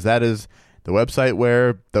because that is the website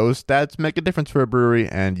where those stats make a difference for a brewery,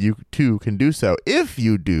 and you too can do so. If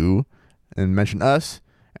you do, and mention us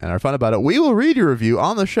and are fun about it, we will read your review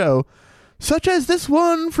on the show, such as this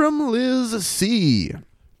one from Liz C.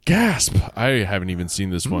 Gasp! I haven't even seen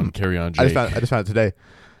this one. Carry on, Jake. I just found it today.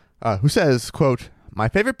 Who says, quote, "My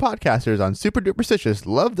favorite podcasters on Super Duper Stitious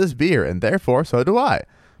love this beer, and therefore so do I.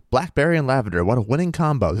 Blackberry and lavender, what a winning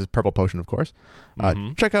combo." This is Purple Potion, of course.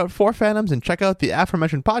 Check out Four Phantoms and check out the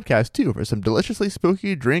aforementioned podcast, too, for some deliciously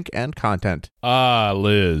spooky drink and content. Ah,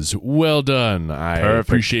 Liz, well done. I Perfect.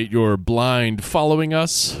 appreciate your blind following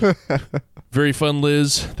us. Very fun,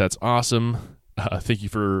 Liz. That's awesome. Thank you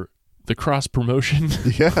for the cross promotion.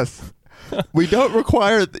 Yes. We don't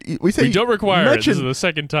require... We don't require it. This is mention, the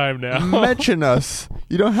second time now. mention us.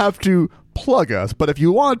 You don't have to plug us, but if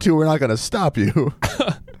you want to, we're not going to stop you.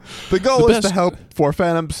 The goal is to help Four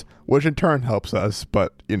Phantoms, which in turn helps us,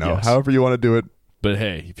 but, Yes. however you want to do it. But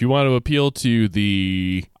hey, if you want to appeal to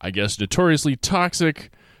the, I guess, notoriously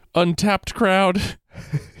toxic, Untapped crowd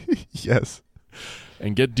Yes.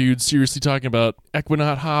 and get dudes seriously talking about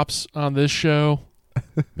Equinaut hops on this show,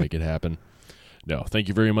 make it happen. No, thank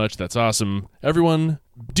you very much. That's awesome. Everyone,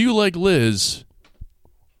 do like Liz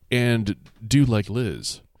and do like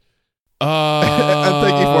Liz. And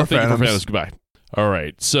thank you, Four Phantoms. Goodbye. All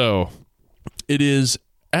right, so it is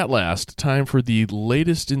at last time for the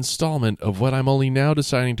latest installment of what I'm only now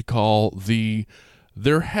deciding to call the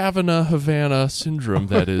They're Having a Havana syndrome,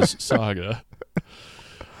 that is, saga.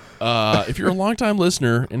 If you're a longtime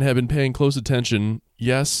listener and have been paying close attention,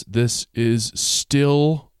 yes, this is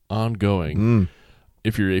still ongoing.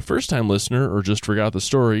 If you're a first-time listener or just forgot the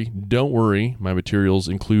story, don't worry. My materials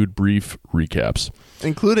include brief recaps.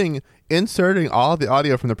 Including inserting all the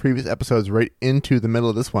audio from the previous episodes right into the middle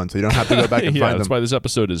of this one, so you don't have to go back and Yeah, find that's them. why this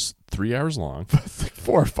episode is 3 hours long.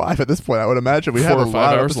 4 or 5 at this point, I would imagine. We 4 have or a 5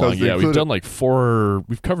 lot of hours long. episodes to Yeah, we've include done it. like 4.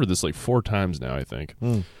 We've covered this like 4 times now, I think.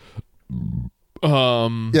 Yeah,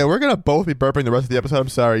 we're going to both be burping the rest of the episode. I'm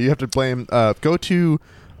sorry. You have to blame... go to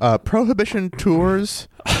Prohibition Tours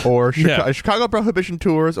or Yeah. Chicago Prohibition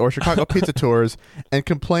Tours or Chicago Pizza Tours and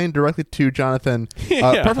complain directly to Jonathan,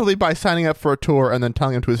 Yeah. preferably by signing up for a tour and then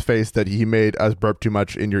telling him to his face that he made us burp too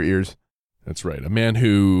much in your ears. That's right. A man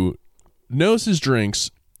who knows his drinks,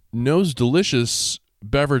 knows delicious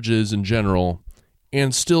beverages in general,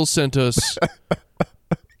 and still sent us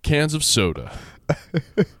cans of soda.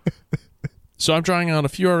 So I'm drawing on a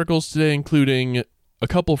few articles today, including a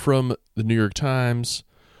couple from the New York Times,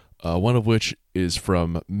 one of which is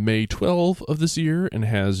from May 12 of this year and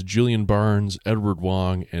has Julian Barnes, Edward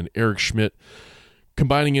Wong, and Eric Schmidt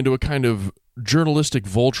combining into a kind of journalistic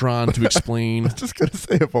Voltron to explain... I was just going to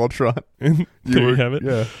say a Voltron. There you have it.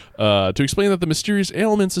 Yeah. To explain that the mysterious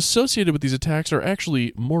ailments associated with these attacks are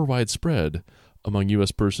actually more widespread among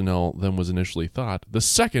U.S. personnel than was initially thought. The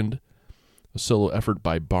second, a solo effort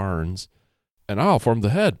by Barnes, and I'll form the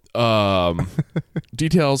head,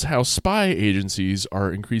 details how spy agencies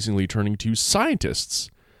are increasingly turning to scientists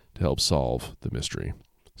to help solve the mystery.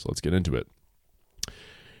 So let's get into it.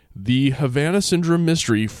 The Havana Syndrome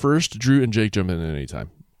mystery first drew, and Jake, jump in at any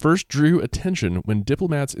time, first drew attention when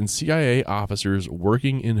diplomats and CIA officers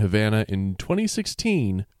working in Havana in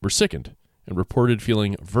 2016 were sickened and reported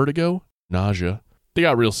feeling vertigo, nausea. They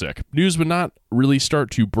got real sick. News would not really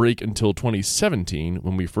start to break until 2017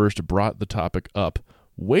 when we first brought the topic up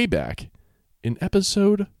way back in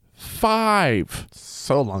episode 5.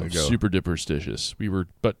 So long ago. Super Duperstitious. We were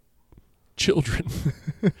but children.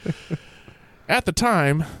 At the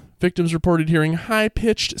time, victims reported hearing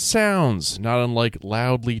high-pitched sounds, not unlike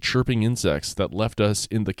loudly chirping insects, that left us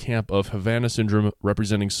in the camp of Havana Syndrome,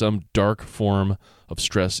 representing some dark form of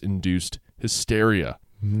stress-induced hysteria.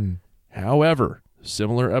 However,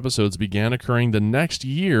 similar episodes began occurring the next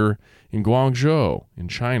year in Guangzhou, in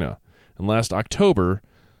China. And last October,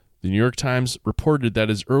 The New York Times reported that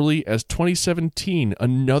as early as 2017,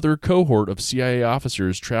 another cohort of CIA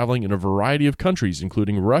officers traveling in a variety of countries,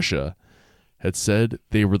 including Russia, had said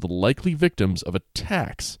they were the likely victims of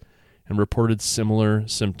attacks and reported similar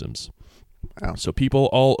symptoms. Wow. So people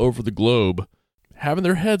all over the globe having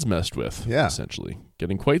their heads messed with, essentially.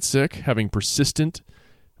 Getting quite sick, having persistent,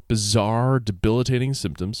 bizarre, debilitating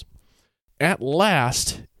symptoms. At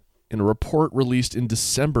last, in a report released in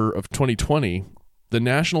December of 2020, the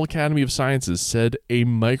National Academy of Sciences said a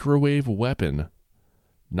microwave weapon,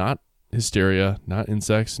 not hysteria, not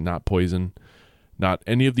insects, not poison, not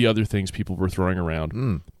any of the other things people were throwing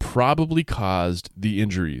around, probably caused the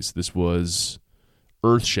injuries. This was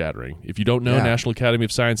earth-shattering. If you don't know, National Academy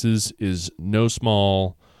of Sciences is no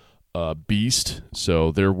small beast,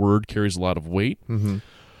 so their word carries a lot of weight. Mm-hmm.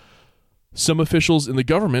 Some officials in the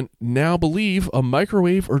government now believe a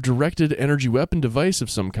microwave or directed energy weapon device of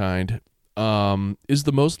some kind is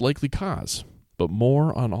the most likely cause. But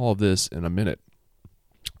more on all of this in a minute.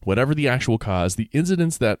 Whatever the actual cause, the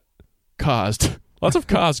incidents that caused... Lots of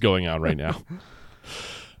cause going on right now.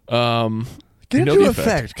 Get into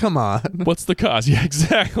effect. Come on. What's the cause? Yeah,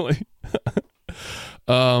 exactly.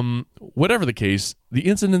 Whatever the case, the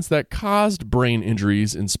incidents that caused brain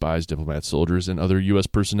injuries in spies, diplomats, soldiers, and other U.S.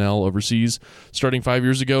 personnel overseas, starting 5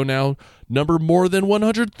 years ago now, number more than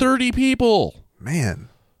 130 people. Man.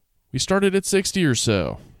 We started at 60 or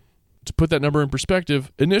so. To put that number in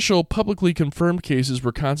perspective, initial publicly confirmed cases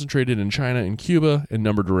were concentrated in China and Cuba and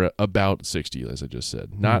numbered about 60, as I just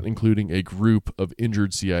said, not including a group of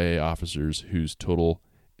injured CIA officers whose total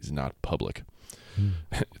is not public.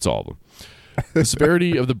 It's all of them. The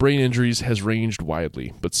severity of the brain injuries has ranged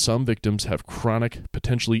widely, but some victims have chronic,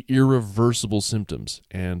 potentially irreversible symptoms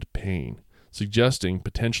and pain, suggesting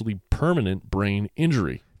potentially permanent brain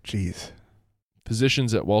injury. Jeez.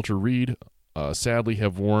 Physicians at Walter Reed sadly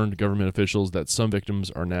have warned government officials that some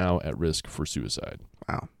victims are now at risk for suicide.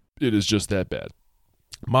 Wow. It is just that bad.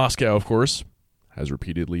 Moscow, of course, has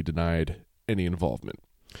repeatedly denied any involvement.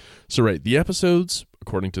 So, right, the episodes,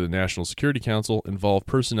 according to the National Security Council, involve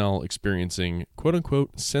personnel experiencing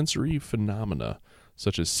quote-unquote sensory phenomena,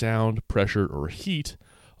 such as sound, pressure, or heat,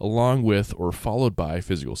 along with or followed by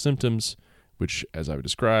physical symptoms, which, as I've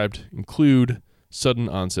described, include sudden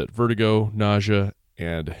onset vertigo, nausea,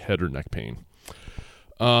 and head or neck pain.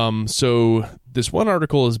 So this one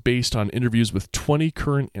article is based on interviews with 20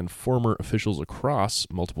 current and former officials across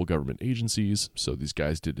multiple government agencies. So these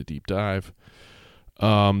guys did a deep dive.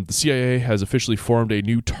 The CIA has officially formed a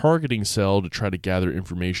new targeting cell to try to gather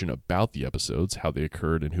information about the episodes, how they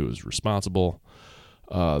occurred, and who is responsible.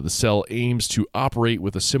 The cell aims to operate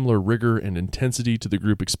with a similar rigor and intensity to the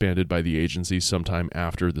group expanded by the agency sometime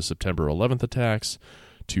after the September 11th attacks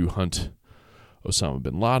to hunt Osama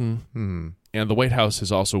bin Laden. And the White House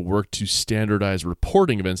has also worked to standardize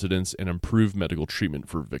reporting of incidents and improve medical treatment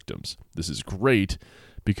for victims. This is great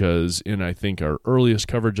because in, I think, our earliest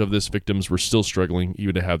coverage of this, victims were still struggling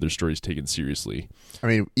even to have their stories taken seriously. I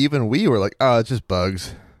mean, even we were like, oh, it's just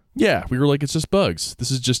bugs. Yeah, we were like, it's just bugs.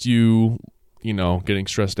 This is just you know, getting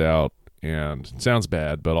stressed out, and it sounds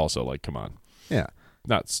bad, but also, like, come on. Yeah.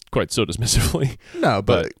 Not quite so dismissively. No,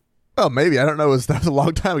 but well, maybe. I don't know. That was a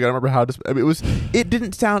long time ago. I don't remember how. I mean, it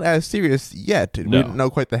didn't sound as serious yet. No. We didn't know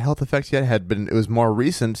quite the health effects yet. It was more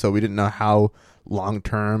recent, so we didn't know how long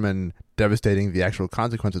term and devastating the actual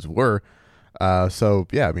consequences were. So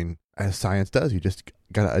yeah, I mean, as science does, you just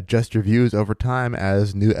gotta adjust your views over time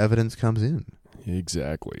as new evidence comes in.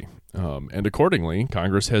 Exactly. And accordingly,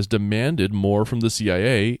 Congress has demanded more from the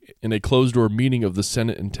CIA. In a closed-door meeting of the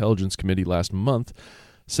Senate Intelligence Committee last month,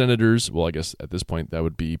 senators, well, I guess at this point that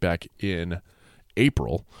would be back in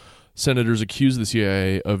April, senators accused the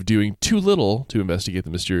CIA of doing too little to investigate the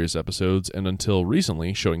mysterious episodes and until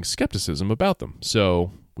recently showing skepticism about them.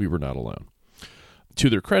 So we were not alone. To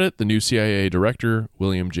their credit, the new CIA director,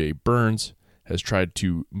 William J. Burns, has tried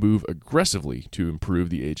to move aggressively to improve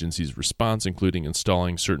the agency's response, including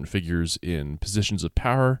installing certain figures in positions of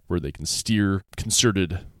power where they can steer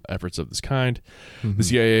concerted efforts of this kind. Mm-hmm. The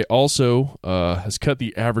CIA also has cut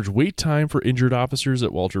the average wait time for injured officers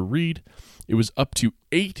at Walter Reed. It was up to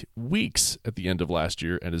 8 weeks at the end of last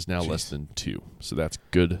year and is now less than 2. So that's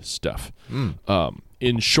good stuff.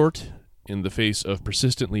 In short, in the face of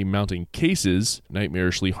persistently mounting cases,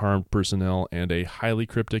 nightmarishly harmed personnel, and a highly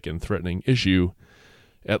cryptic and threatening issue,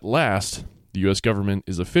 at last, the U.S. government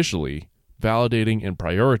is officially validating and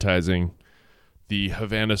prioritizing the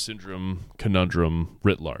Havana Syndrome conundrum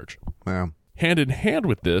writ large. Wow. Hand in hand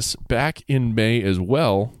with this, back in May as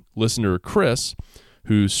well, listener Chris,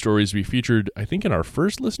 whose stories we featured, I think, in our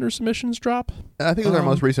first listener submissions drop. I think it was our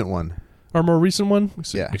most recent one. Our more recent one?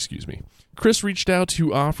 Yeah. Excuse me. Chris reached out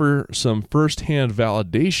to offer some first-hand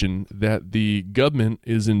validation that the government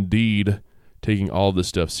is indeed taking all this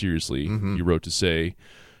stuff seriously. He wrote to say,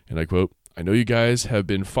 and I quote, "I know you guys have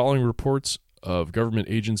been following reports of government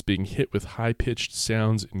agents being hit with high-pitched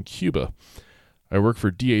sounds in Cuba. I work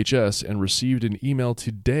for DHS and received an email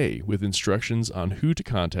today with instructions on who to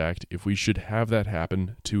contact if we should have that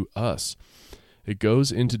happen to us. It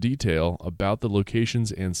goes into detail about the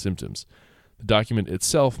locations and symptoms. The document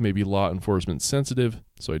itself may be law enforcement sensitive,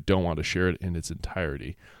 so I don't want to share it in its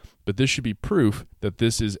entirety. But this should be proof that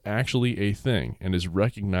this is actually a thing and is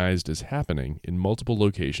recognized as happening in multiple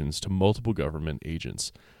locations to multiple government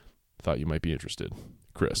agents. Thought you might be interested.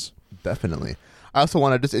 Chris." Definitely. I also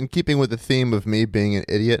want to, just in keeping with the theme of me being an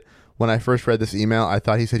idiot, when I first read this email, I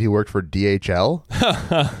thought he said he worked for DHL.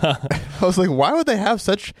 I was like, why would they have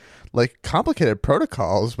such complicated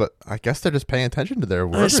protocols? But I guess they're just paying attention to their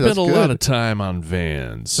work. I spent a lot of time on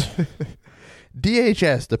vans.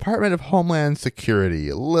 DHS, Department of Homeland Security,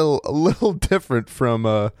 a little different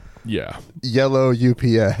from Yeah. yellow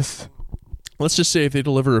UPS. Let's just say if they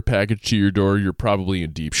deliver a package to your door, you're probably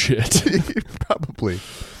in deep shit. Probably.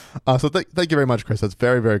 So thank you very much, Chris. That's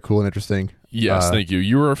very, very cool and interesting. Yes, thank you.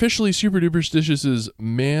 You are officially Super Duperstitious's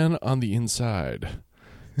man on the inside.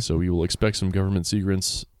 So we will expect some government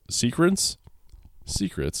secrets.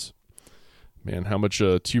 Man, how much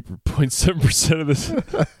 2.7% of this?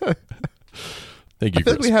 Thank you, I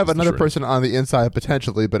think Chris. we have That's another right. person on the inside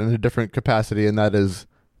potentially, but in a different capacity, and that is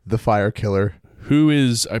the fire killer. Who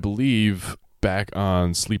is, I believe, back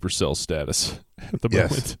on sleeper cell status at the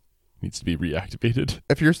Yes. moment. Needs to be reactivated.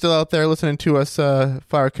 If you're still out there listening to us,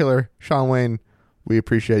 fire killer Sean Wayne, we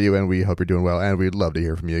appreciate you and we hope you're doing well, and we'd love to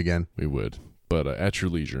hear from you again. We would, but at your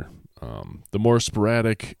leisure. The more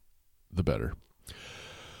sporadic, the better.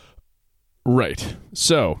 Right.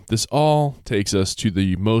 So this all takes us to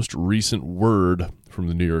the most recent word from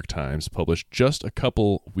the New York Times, published just a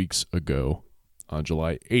couple weeks ago on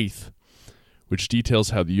July 8th, which details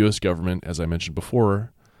how the U.S. government, as I mentioned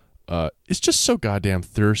before, is just so goddamn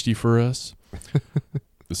thirsty for us.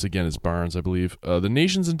 This again is Barnes, I believe. The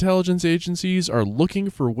nation's intelligence agencies are looking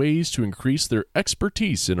for ways to increase their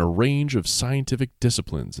expertise in a range of scientific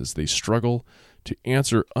disciplines as they struggle to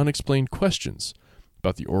answer unexplained questions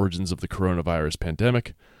about the origins of the coronavirus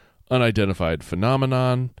pandemic, unidentified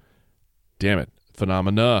phenomenon. Damn it,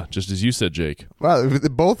 phenomena, just as you said, Jake. Wow,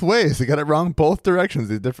 both ways. They got it wrong both directions.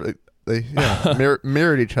 They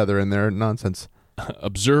mirrored each other in their nonsense.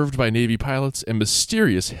 Observed by Navy pilots, and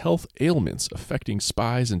mysterious health ailments affecting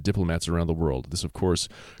spies and diplomats around the world. This, of course,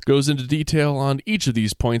 goes into detail on each of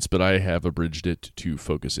these points, but I have abridged it to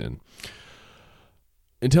focus in.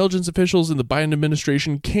 Intelligence officials in the Biden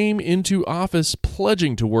administration came into office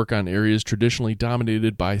pledging to work on areas traditionally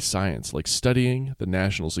dominated by science, like studying the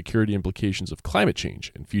national security implications of climate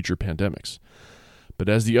change and future pandemics. But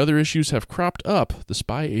as the other issues have cropped up, the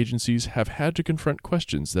spy agencies have had to confront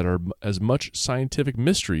questions that are as much scientific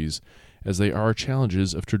mysteries as they are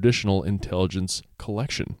challenges of traditional intelligence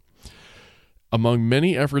collection. Among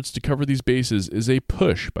many efforts to cover these bases is a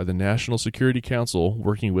push by the National Security Council,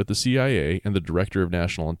 working with the CIA and the Director of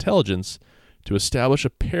National Intelligence, to establish a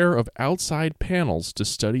pair of outside panels to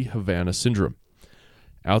study Havana syndrome.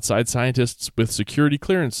 Outside scientists with security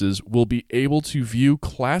clearances will be able to view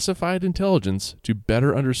classified intelligence to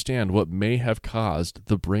better understand what may have caused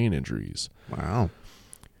the brain injuries. Wow.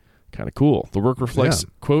 Kind of cool. The work reflects,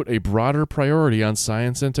 quote, a broader priority on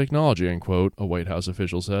science and technology, unquote, a White House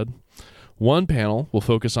official said. One panel will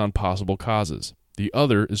focus on possible causes. The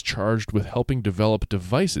other is charged with helping develop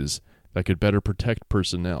devices that could better protect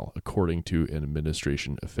personnel, according to an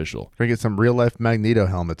administration official. We're going to get some real-life Magneto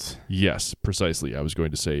helmets. Yes, precisely. I was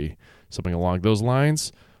going to say something along those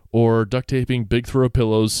lines. Or duct taping big throw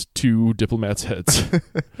pillows to diplomats' heads.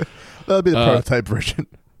 That'll be the prototype version.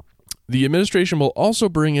 The administration will also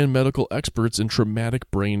bring in medical experts in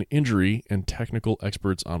traumatic brain injury and technical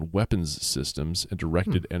experts on weapons systems and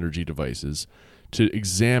directed energy devices to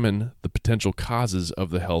examine the potential causes of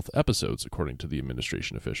the health episodes, according to the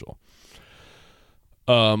administration official.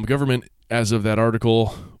 Government, as of that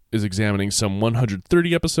article, is examining some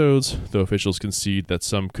 130 episodes, though officials concede that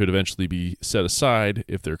some could eventually be set aside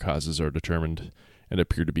if their causes are determined and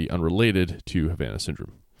appear to be unrelated to Havana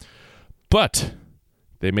syndrome. But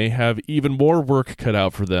they may have even more work cut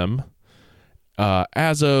out for them.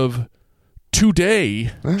 As of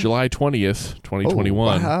today, July 20th,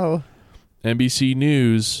 2021, wow. NBC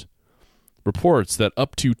News reports that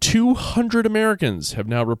up to 200 Americans have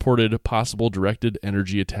now reported possible directed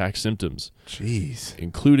energy attack symptoms. Jeez.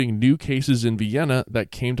 Including new cases in Vienna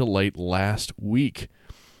that came to light last week.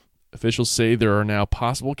 Officials say there are now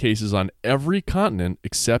possible cases on every continent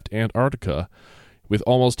except Antarctica, with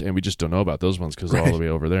almost, and we just don't know about those ones because they're all the way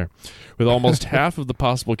over there, with almost half of the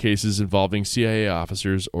possible cases involving CIA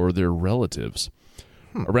officers or their relatives.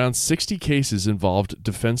 Around 60 cases involved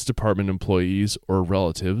Defense Department employees or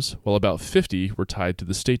relatives, while about 50 were tied to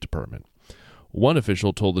the State Department. One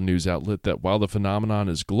official told the news outlet that while the phenomenon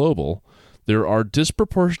is global, there are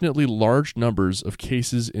disproportionately large numbers of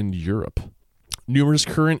cases in Europe. Numerous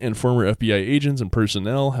current and former FBI agents and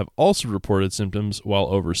personnel have also reported symptoms while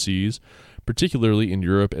overseas, particularly in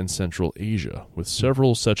Europe and Central Asia, with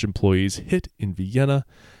several such employees hit in Vienna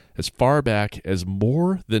as far back as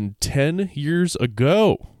more than 10 years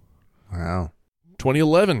ago. Wow.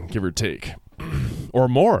 2011, give or take. Or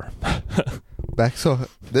more. Back, so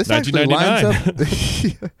this actually lines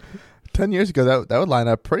up 10 years ago. That would line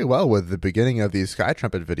up pretty well with the beginning of these Sky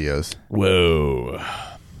Trumpet videos. Whoa.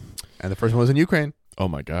 And the first one was in Ukraine. Oh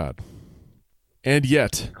my God. And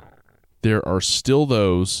yet, there are still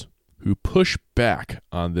those who push back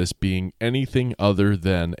on this being anything other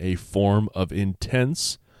than a form of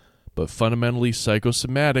intense but fundamentally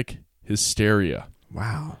psychosomatic hysteria.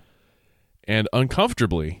 Wow. And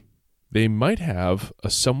uncomfortably, they might have a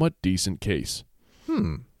somewhat decent case.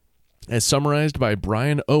 As summarized by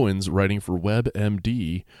Brian Owens, writing for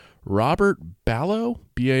WebMD, Robert Ballow,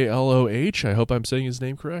 B-A-L-O-H, I hope I'm saying his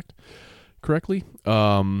name correctly,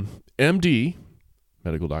 MD,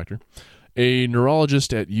 medical doctor, a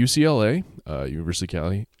neurologist at UCLA, University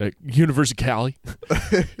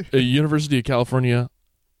of California,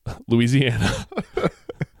 Louisiana,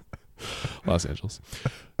 Los Angeles,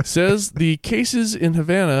 says the cases in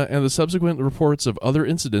Havana and the subsequent reports of other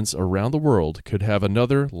incidents around the world could have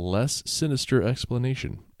another, less sinister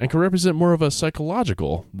explanation and can represent more of a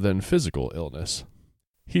psychological than physical illness.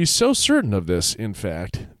 He's so certain of this, in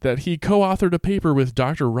fact, that he co-authored a paper with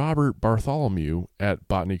Dr. Robert Bartholomew at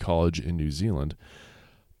Botany College in New Zealand,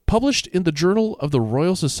 published in the Journal of the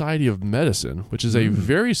Royal Society of Medicine, which is a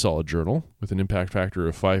very solid journal with an impact factor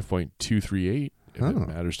of 5.238, if it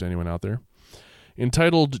matters to anyone out there,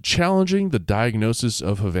 entitled Challenging the Diagnosis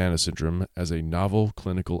of Havana Syndrome as a Novel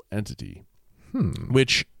Clinical Entity,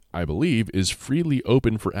 which I believe is freely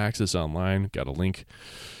open for access online. Got a link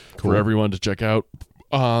for everyone to check out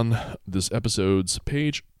on this episode's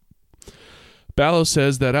page. Ballow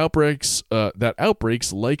says that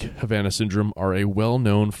outbreaks like Havana Syndrome are a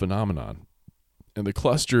well-known phenomenon, and the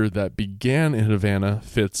cluster that began in Havana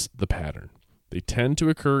fits the pattern. They tend to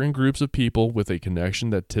occur in groups of people with a connection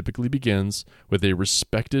that typically begins with a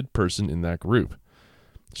respected person in that group.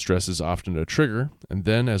 Stress is often a trigger, and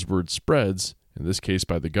then as word spreads, in this case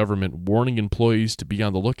by the government warning employees to be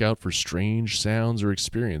on the lookout for strange sounds or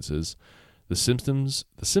experiences, the symptoms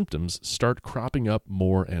start cropping up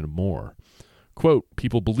more and more. Quote,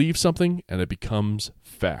 people believe something and it becomes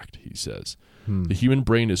fact, he says. The human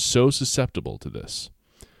brain is so susceptible to this.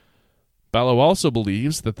 Ballow also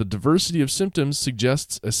believes that the diversity of symptoms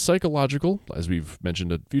suggests a psychological, as we've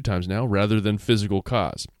mentioned a few times now, rather than physical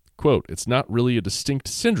cause. Quote, it's not really a distinct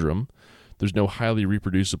syndrome. There's no highly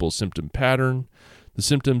reproducible symptom pattern. The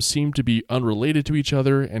symptoms seem to be unrelated to each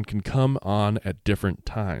other and can come on at different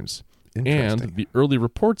times. And the early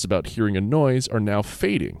reports about hearing a noise are now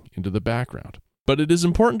fading into the background. But it is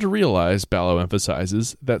important to realize, Ballow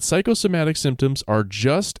emphasizes, that psychosomatic symptoms are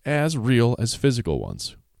just as real as physical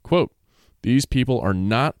ones. Quote, these people are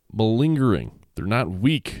not malingering. They're not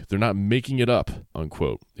weak. They're not making it up,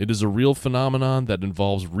 unquote. It is a real phenomenon that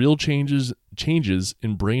involves real changes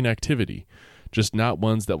in brain activity, just not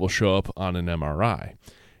ones that will show up on an MRI.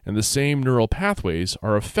 And the same neural pathways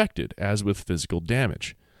are affected as with physical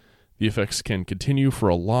damage. The effects can continue for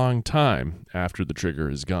a long time after the trigger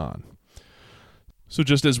is gone. So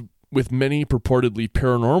just as with many purportedly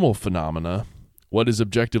paranormal phenomena, what is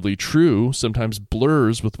objectively true sometimes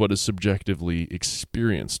blurs with what is subjectively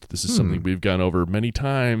experienced. This is something we've gone over many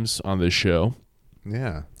times on this show.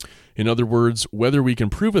 Yeah. In other words, whether we can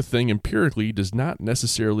prove a thing empirically does not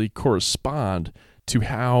necessarily correspond to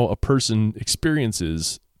how a person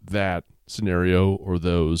experiences that scenario or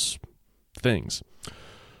those things.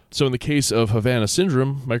 So in the case of Havana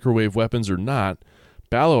Syndrome, microwave weapons or not,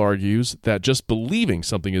 Ballow argues that just believing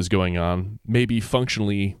something is going on may be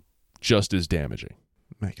functionally just as damaging.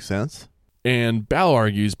 Makes sense. And Ballow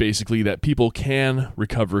argues basically that people can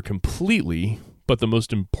recover completely, but the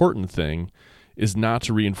most important thing is not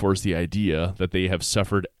to reinforce the idea that they have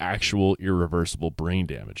suffered actual irreversible brain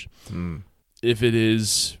damage. If it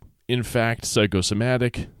is, in fact,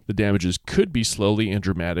 psychosomatic, the damages could be slowly and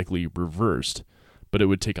dramatically reversed, but it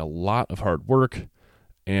would take a lot of hard work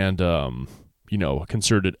and, a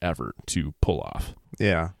concerted effort to pull off.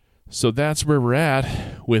 Yeah. So that's where we're at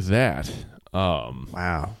with that.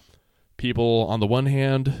 Wow. People, on the one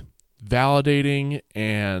hand, validating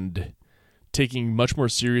and taking much more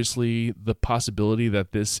seriously the possibility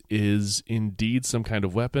that this is indeed some kind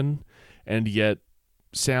of weapon, and yet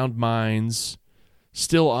sound minds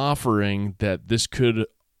still offering that this could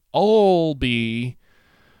all be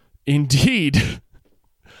indeed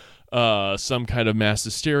some kind of mass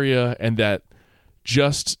hysteria, and that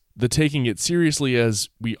just the taking it seriously as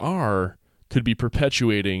we are could be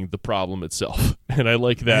perpetuating the problem itself. And I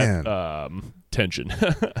like that tension.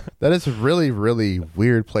 That is a really, really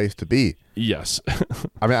weird place to be. Yes.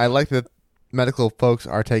 I mean, I like that medical folks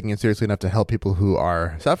are taking it seriously enough to help people who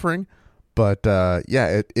are suffering. But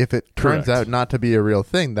if it turns Correct. out not to be a real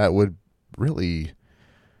thing, that would really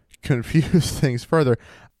confuse things further.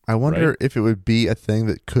 I wonder Right. if it would be a thing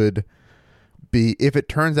that could be, if it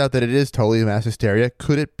turns out that it is totally mass hysteria,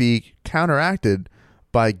 could it be counteracted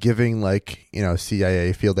by giving, like,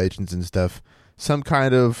 CIA field agents and stuff some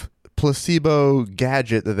kind of placebo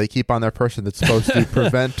gadget that they keep on their person that's supposed to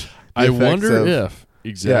prevent the I effects wonder of, if.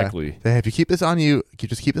 Exactly. Yeah, if you keep this on you, you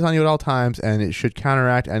just keep this on you at all times, and it should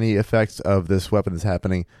counteract any effects of this weapon that's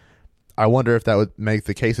happening. I wonder if that would make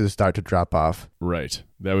the cases start to drop off. Right.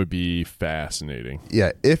 That would be fascinating.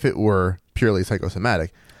 Yeah, if it were purely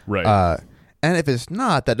psychosomatic. Right. And if it's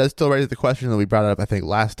not, that does still raise the question that we brought up, I think,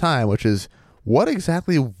 last time, which is, what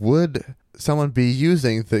exactly would someone be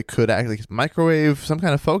using that could actually microwave, some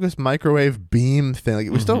kind of focused microwave beam thing? Like,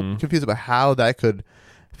 we're still confused about how that could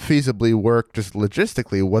feasibly work, just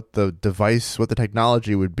logistically, what the device, what the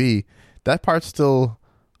technology would be. That part's still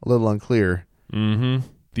a little unclear. Mm-hmm.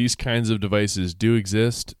 These kinds of devices do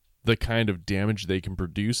exist. The kind of damage they can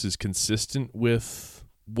produce is consistent with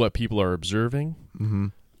what people are observing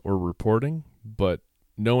or reporting, but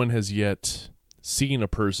no one has yet seen a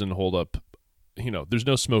person hold up, there's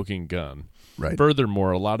no smoking gun. Right.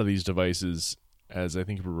 Furthermore, a lot of these devices, as I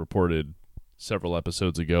think were reported several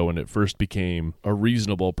episodes ago when it first became a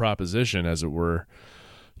reasonable proposition, as it were,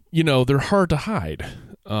 they're hard to hide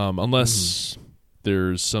unless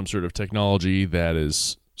there's some sort of technology that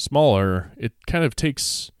is smaller. It kind of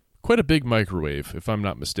takes quite a big microwave, if I'm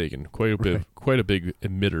not mistaken, quite a big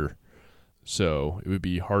emitter. So it would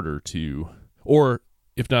be harder to, or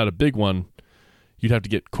if not a big one, you'd have to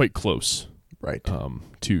get quite close, Right.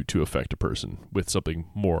 to affect a person with something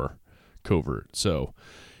more covert. So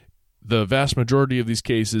the vast majority of these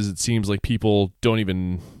cases, it seems like people don't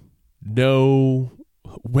even know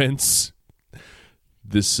whence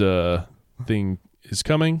this thing is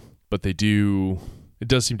coming, but they do. It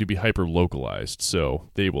does seem to be hyper localized. So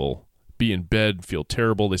they will be in bed, feel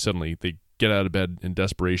terrible. They get out of bed in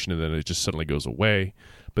desperation, and then it just suddenly goes away.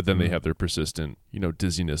 But then they have their persistent,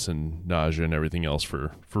 dizziness and nausea and everything else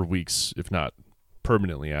for weeks, if not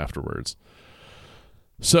permanently afterwards.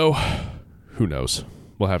 So who knows?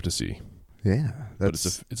 We'll have to see. Yeah. But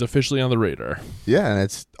it's officially on the radar. Yeah, and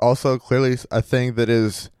it's also clearly a thing that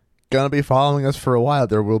is going to be following us for a while.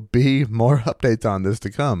 There will be more updates on this to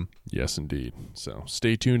come. Yes, indeed. So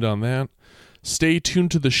stay tuned on that. Stay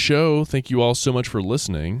tuned to the show. Thank you all so much for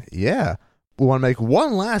listening. Yeah. We want to make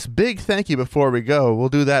one last big thank you before we go. We'll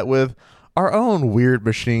do that with our own weird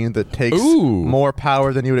machine that takes more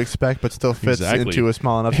power than you would expect, but still fits into a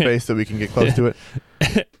small enough space that we can get close to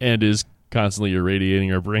it. And is constantly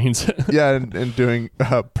irradiating our brains. Yeah, and doing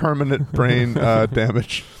permanent brain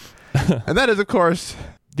damage. And that is, of course,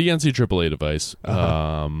 the NCAA device.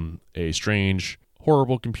 A strange,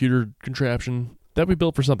 horrible computer contraption that we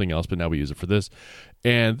built for something else, but now we use it for this.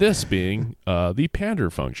 And this being the PANDER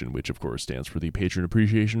function, which of course stands for the Patron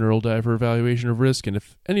Appreciation Earl Diver Evaluation of Risk. And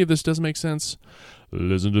if any of this doesn't make sense,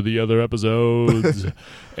 listen to the other episodes.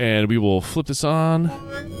 And we will flip this on,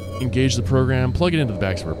 engage the program, plug it into the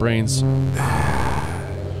backs of our brains,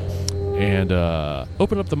 and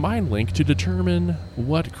open up the mind link to determine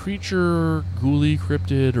what creature, ghoulie,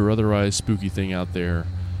 cryptid, or otherwise spooky thing out there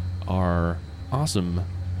our awesome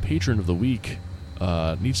patron of the week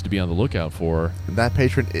needs to be on the lookout for. And that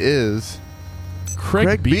patron is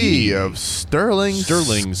Craig B. of Stirling,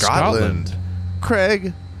 Scotland.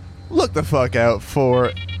 Craig, look the fuck out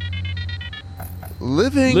for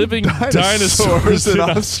living dinosaurs in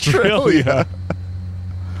Australia.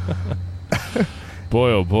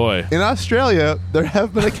 Boy, oh boy. In Australia, there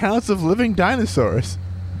have been accounts of living dinosaurs.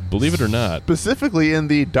 Believe it or not. Specifically in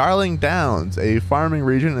the Darling Downs, a farming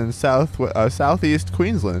region in southeast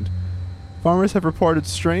Queensland. Farmers have reported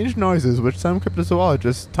strange noises which some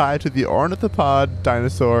cryptozoologists tie to the ornithopod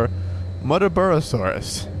dinosaur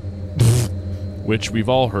Muttaburrasaurus. Which we've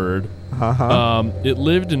all heard. It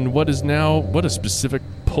lived in what is now, what a specific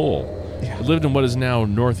pull. It lived in what is now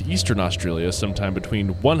northeastern Australia sometime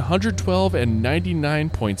between 112 and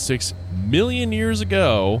 99.6 million years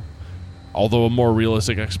ago. Although a more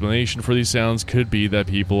realistic explanation for these sounds could be that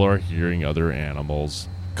people are hearing other animals.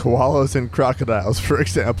 Koalas and crocodiles, for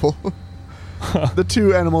example. The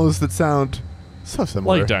two animals that sound so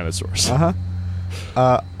similar. Like dinosaurs.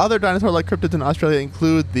 Other dinosaur-like cryptids in Australia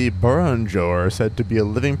include the Burundjor, said to be a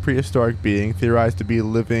living prehistoric being, theorized to be a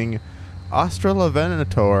living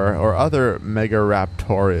Australovenator or other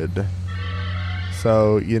Megaraptorid.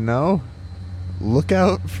 So, look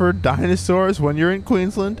out for dinosaurs when you're in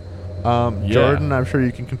Queensland. Jordan, I'm sure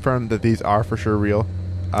you can confirm that these are for sure real.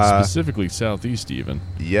 Specifically southeast even.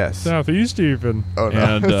 Yes. Southeast even. Oh, no.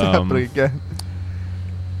 And, It's happening again.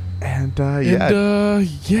 And,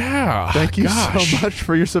 yeah. Thank you so much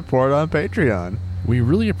for your support on Patreon. We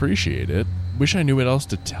really appreciate it. Wish I knew what else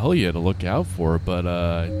to tell you to look out for, but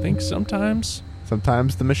I think sometimes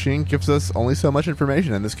the machine gives us only so much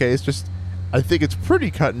information. In this case, I think it's pretty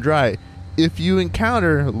cut and dry. If you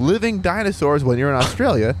encounter living dinosaurs when you're in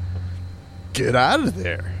Australia, get out of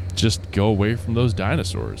there. Just go away from those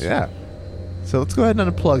dinosaurs. Yeah. So let's go ahead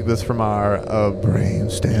and unplug this from our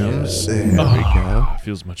brain stems. Yes. There we go.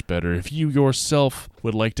 Feels much better. If you yourself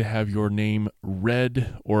would like to have your name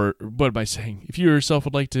read, or what am I saying? If you yourself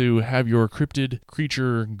would like to have your cryptid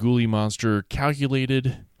creature, ghoulie monster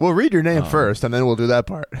calculated, we'll read your name first, and then we'll do that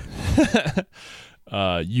part.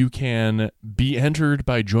 You can be entered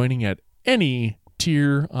by joining at any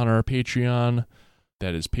tier on our Patreon.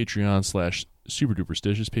 That is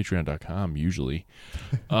Patreon/SuperDuperstitious, Patreon.com usually.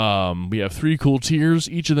 We have 3 cool tiers.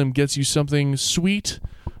 Each of them gets you something sweet,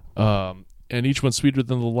 and each one's sweeter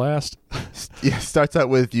than the last. Yeah, starts out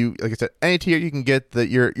with you, like I said, any tier you can get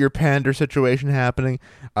your pander situation happening.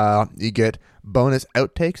 You get bonus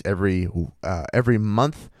outtakes every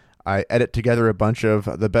month. I edit together a bunch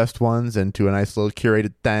of the best ones into a nice little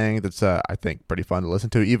curated thing that's, I think, pretty fun to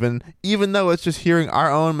listen to, even though it's just hearing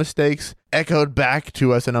our own mistakes echoed back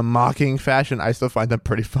to us in a mocking fashion. I still find them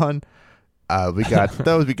pretty fun. We got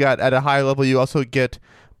those. We got, at a higher level, you also get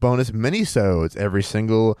bonus mini-sodes every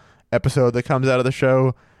single episode that comes out of the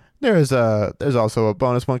show. There's also a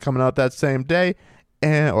bonus one coming out that same day,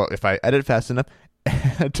 and if I edit fast enough.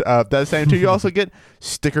 And that same too, you also get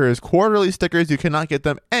stickers, quarterly stickers. You cannot get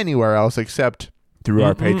them anywhere else except through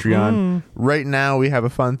our Patreon. Right now, we have a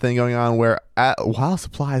fun thing going on where, while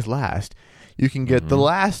supplies last, you can get the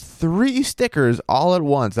last 3 stickers all at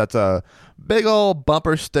once. That's a big old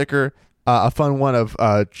bumper sticker, a fun one of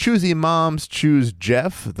Choosy Moms Choose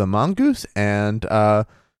Jeff the Mongoose, and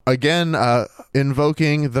again,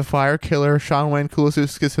 invoking the fire killer Sean Wayne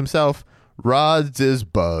Kulisevskis himself, Rods is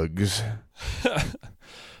Bugs.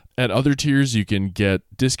 At other tiers, you can get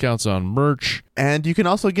discounts on merch. And you can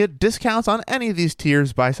also get discounts on any of these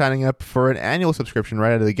tiers by signing up for an annual subscription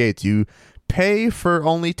right out of the gates. You pay for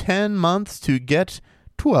only 10 months to get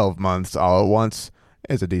 12 months all at once.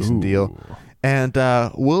 It's a decent deal. And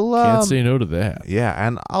we'll... Can't say no to that. Yeah,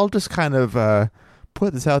 and I'll just kind of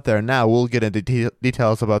put this out there now. We'll get into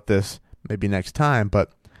details about this maybe next time,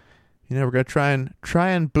 but... we're going to try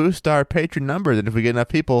and boost our Patreon numbers, and if we get enough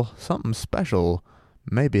people, something special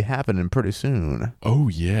may be happening pretty soon. Oh,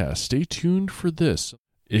 yeah. Stay tuned for this.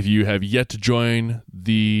 If you have yet to join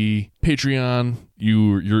the Patreon,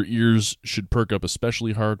 your ears should perk up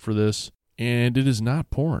especially hard for this, and it is not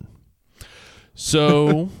porn.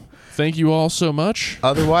 So, thank you all so much.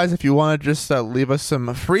 Otherwise, if you want to just leave us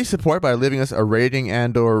some free support by leaving us a rating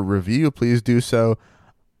and or review, please do so.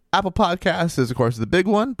 Apple Podcasts is, of course, the big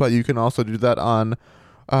one, but you can also do that on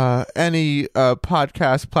any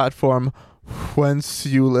podcast platform whence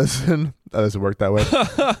you listen. That doesn't work that way.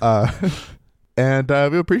 And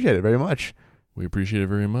we appreciate it very much. We appreciate it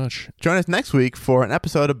very much. Join us next week for an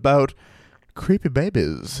episode about creepy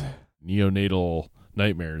babies. Neonatal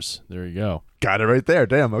nightmares. There you go. Got it right there.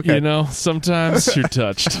 Damn, okay. Sometimes you're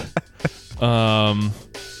touched. And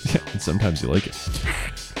sometimes you like it.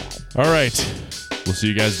 All right. We'll see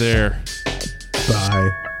you guys there.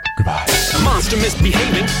 Bye. Goodbye. Monster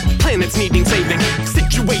misbehaving, planets needing saving,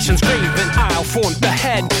 situations graven, I'll form the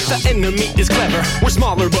head. The enemy is clever, we're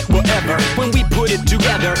smaller but whatever. When we put it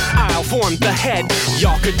together, I'll form the head.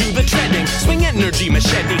 Y'all could do the treading, swing energy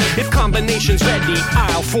machete. If combination's ready,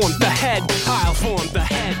 I'll form the head. I'll form the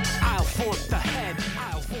head. I'll form the head.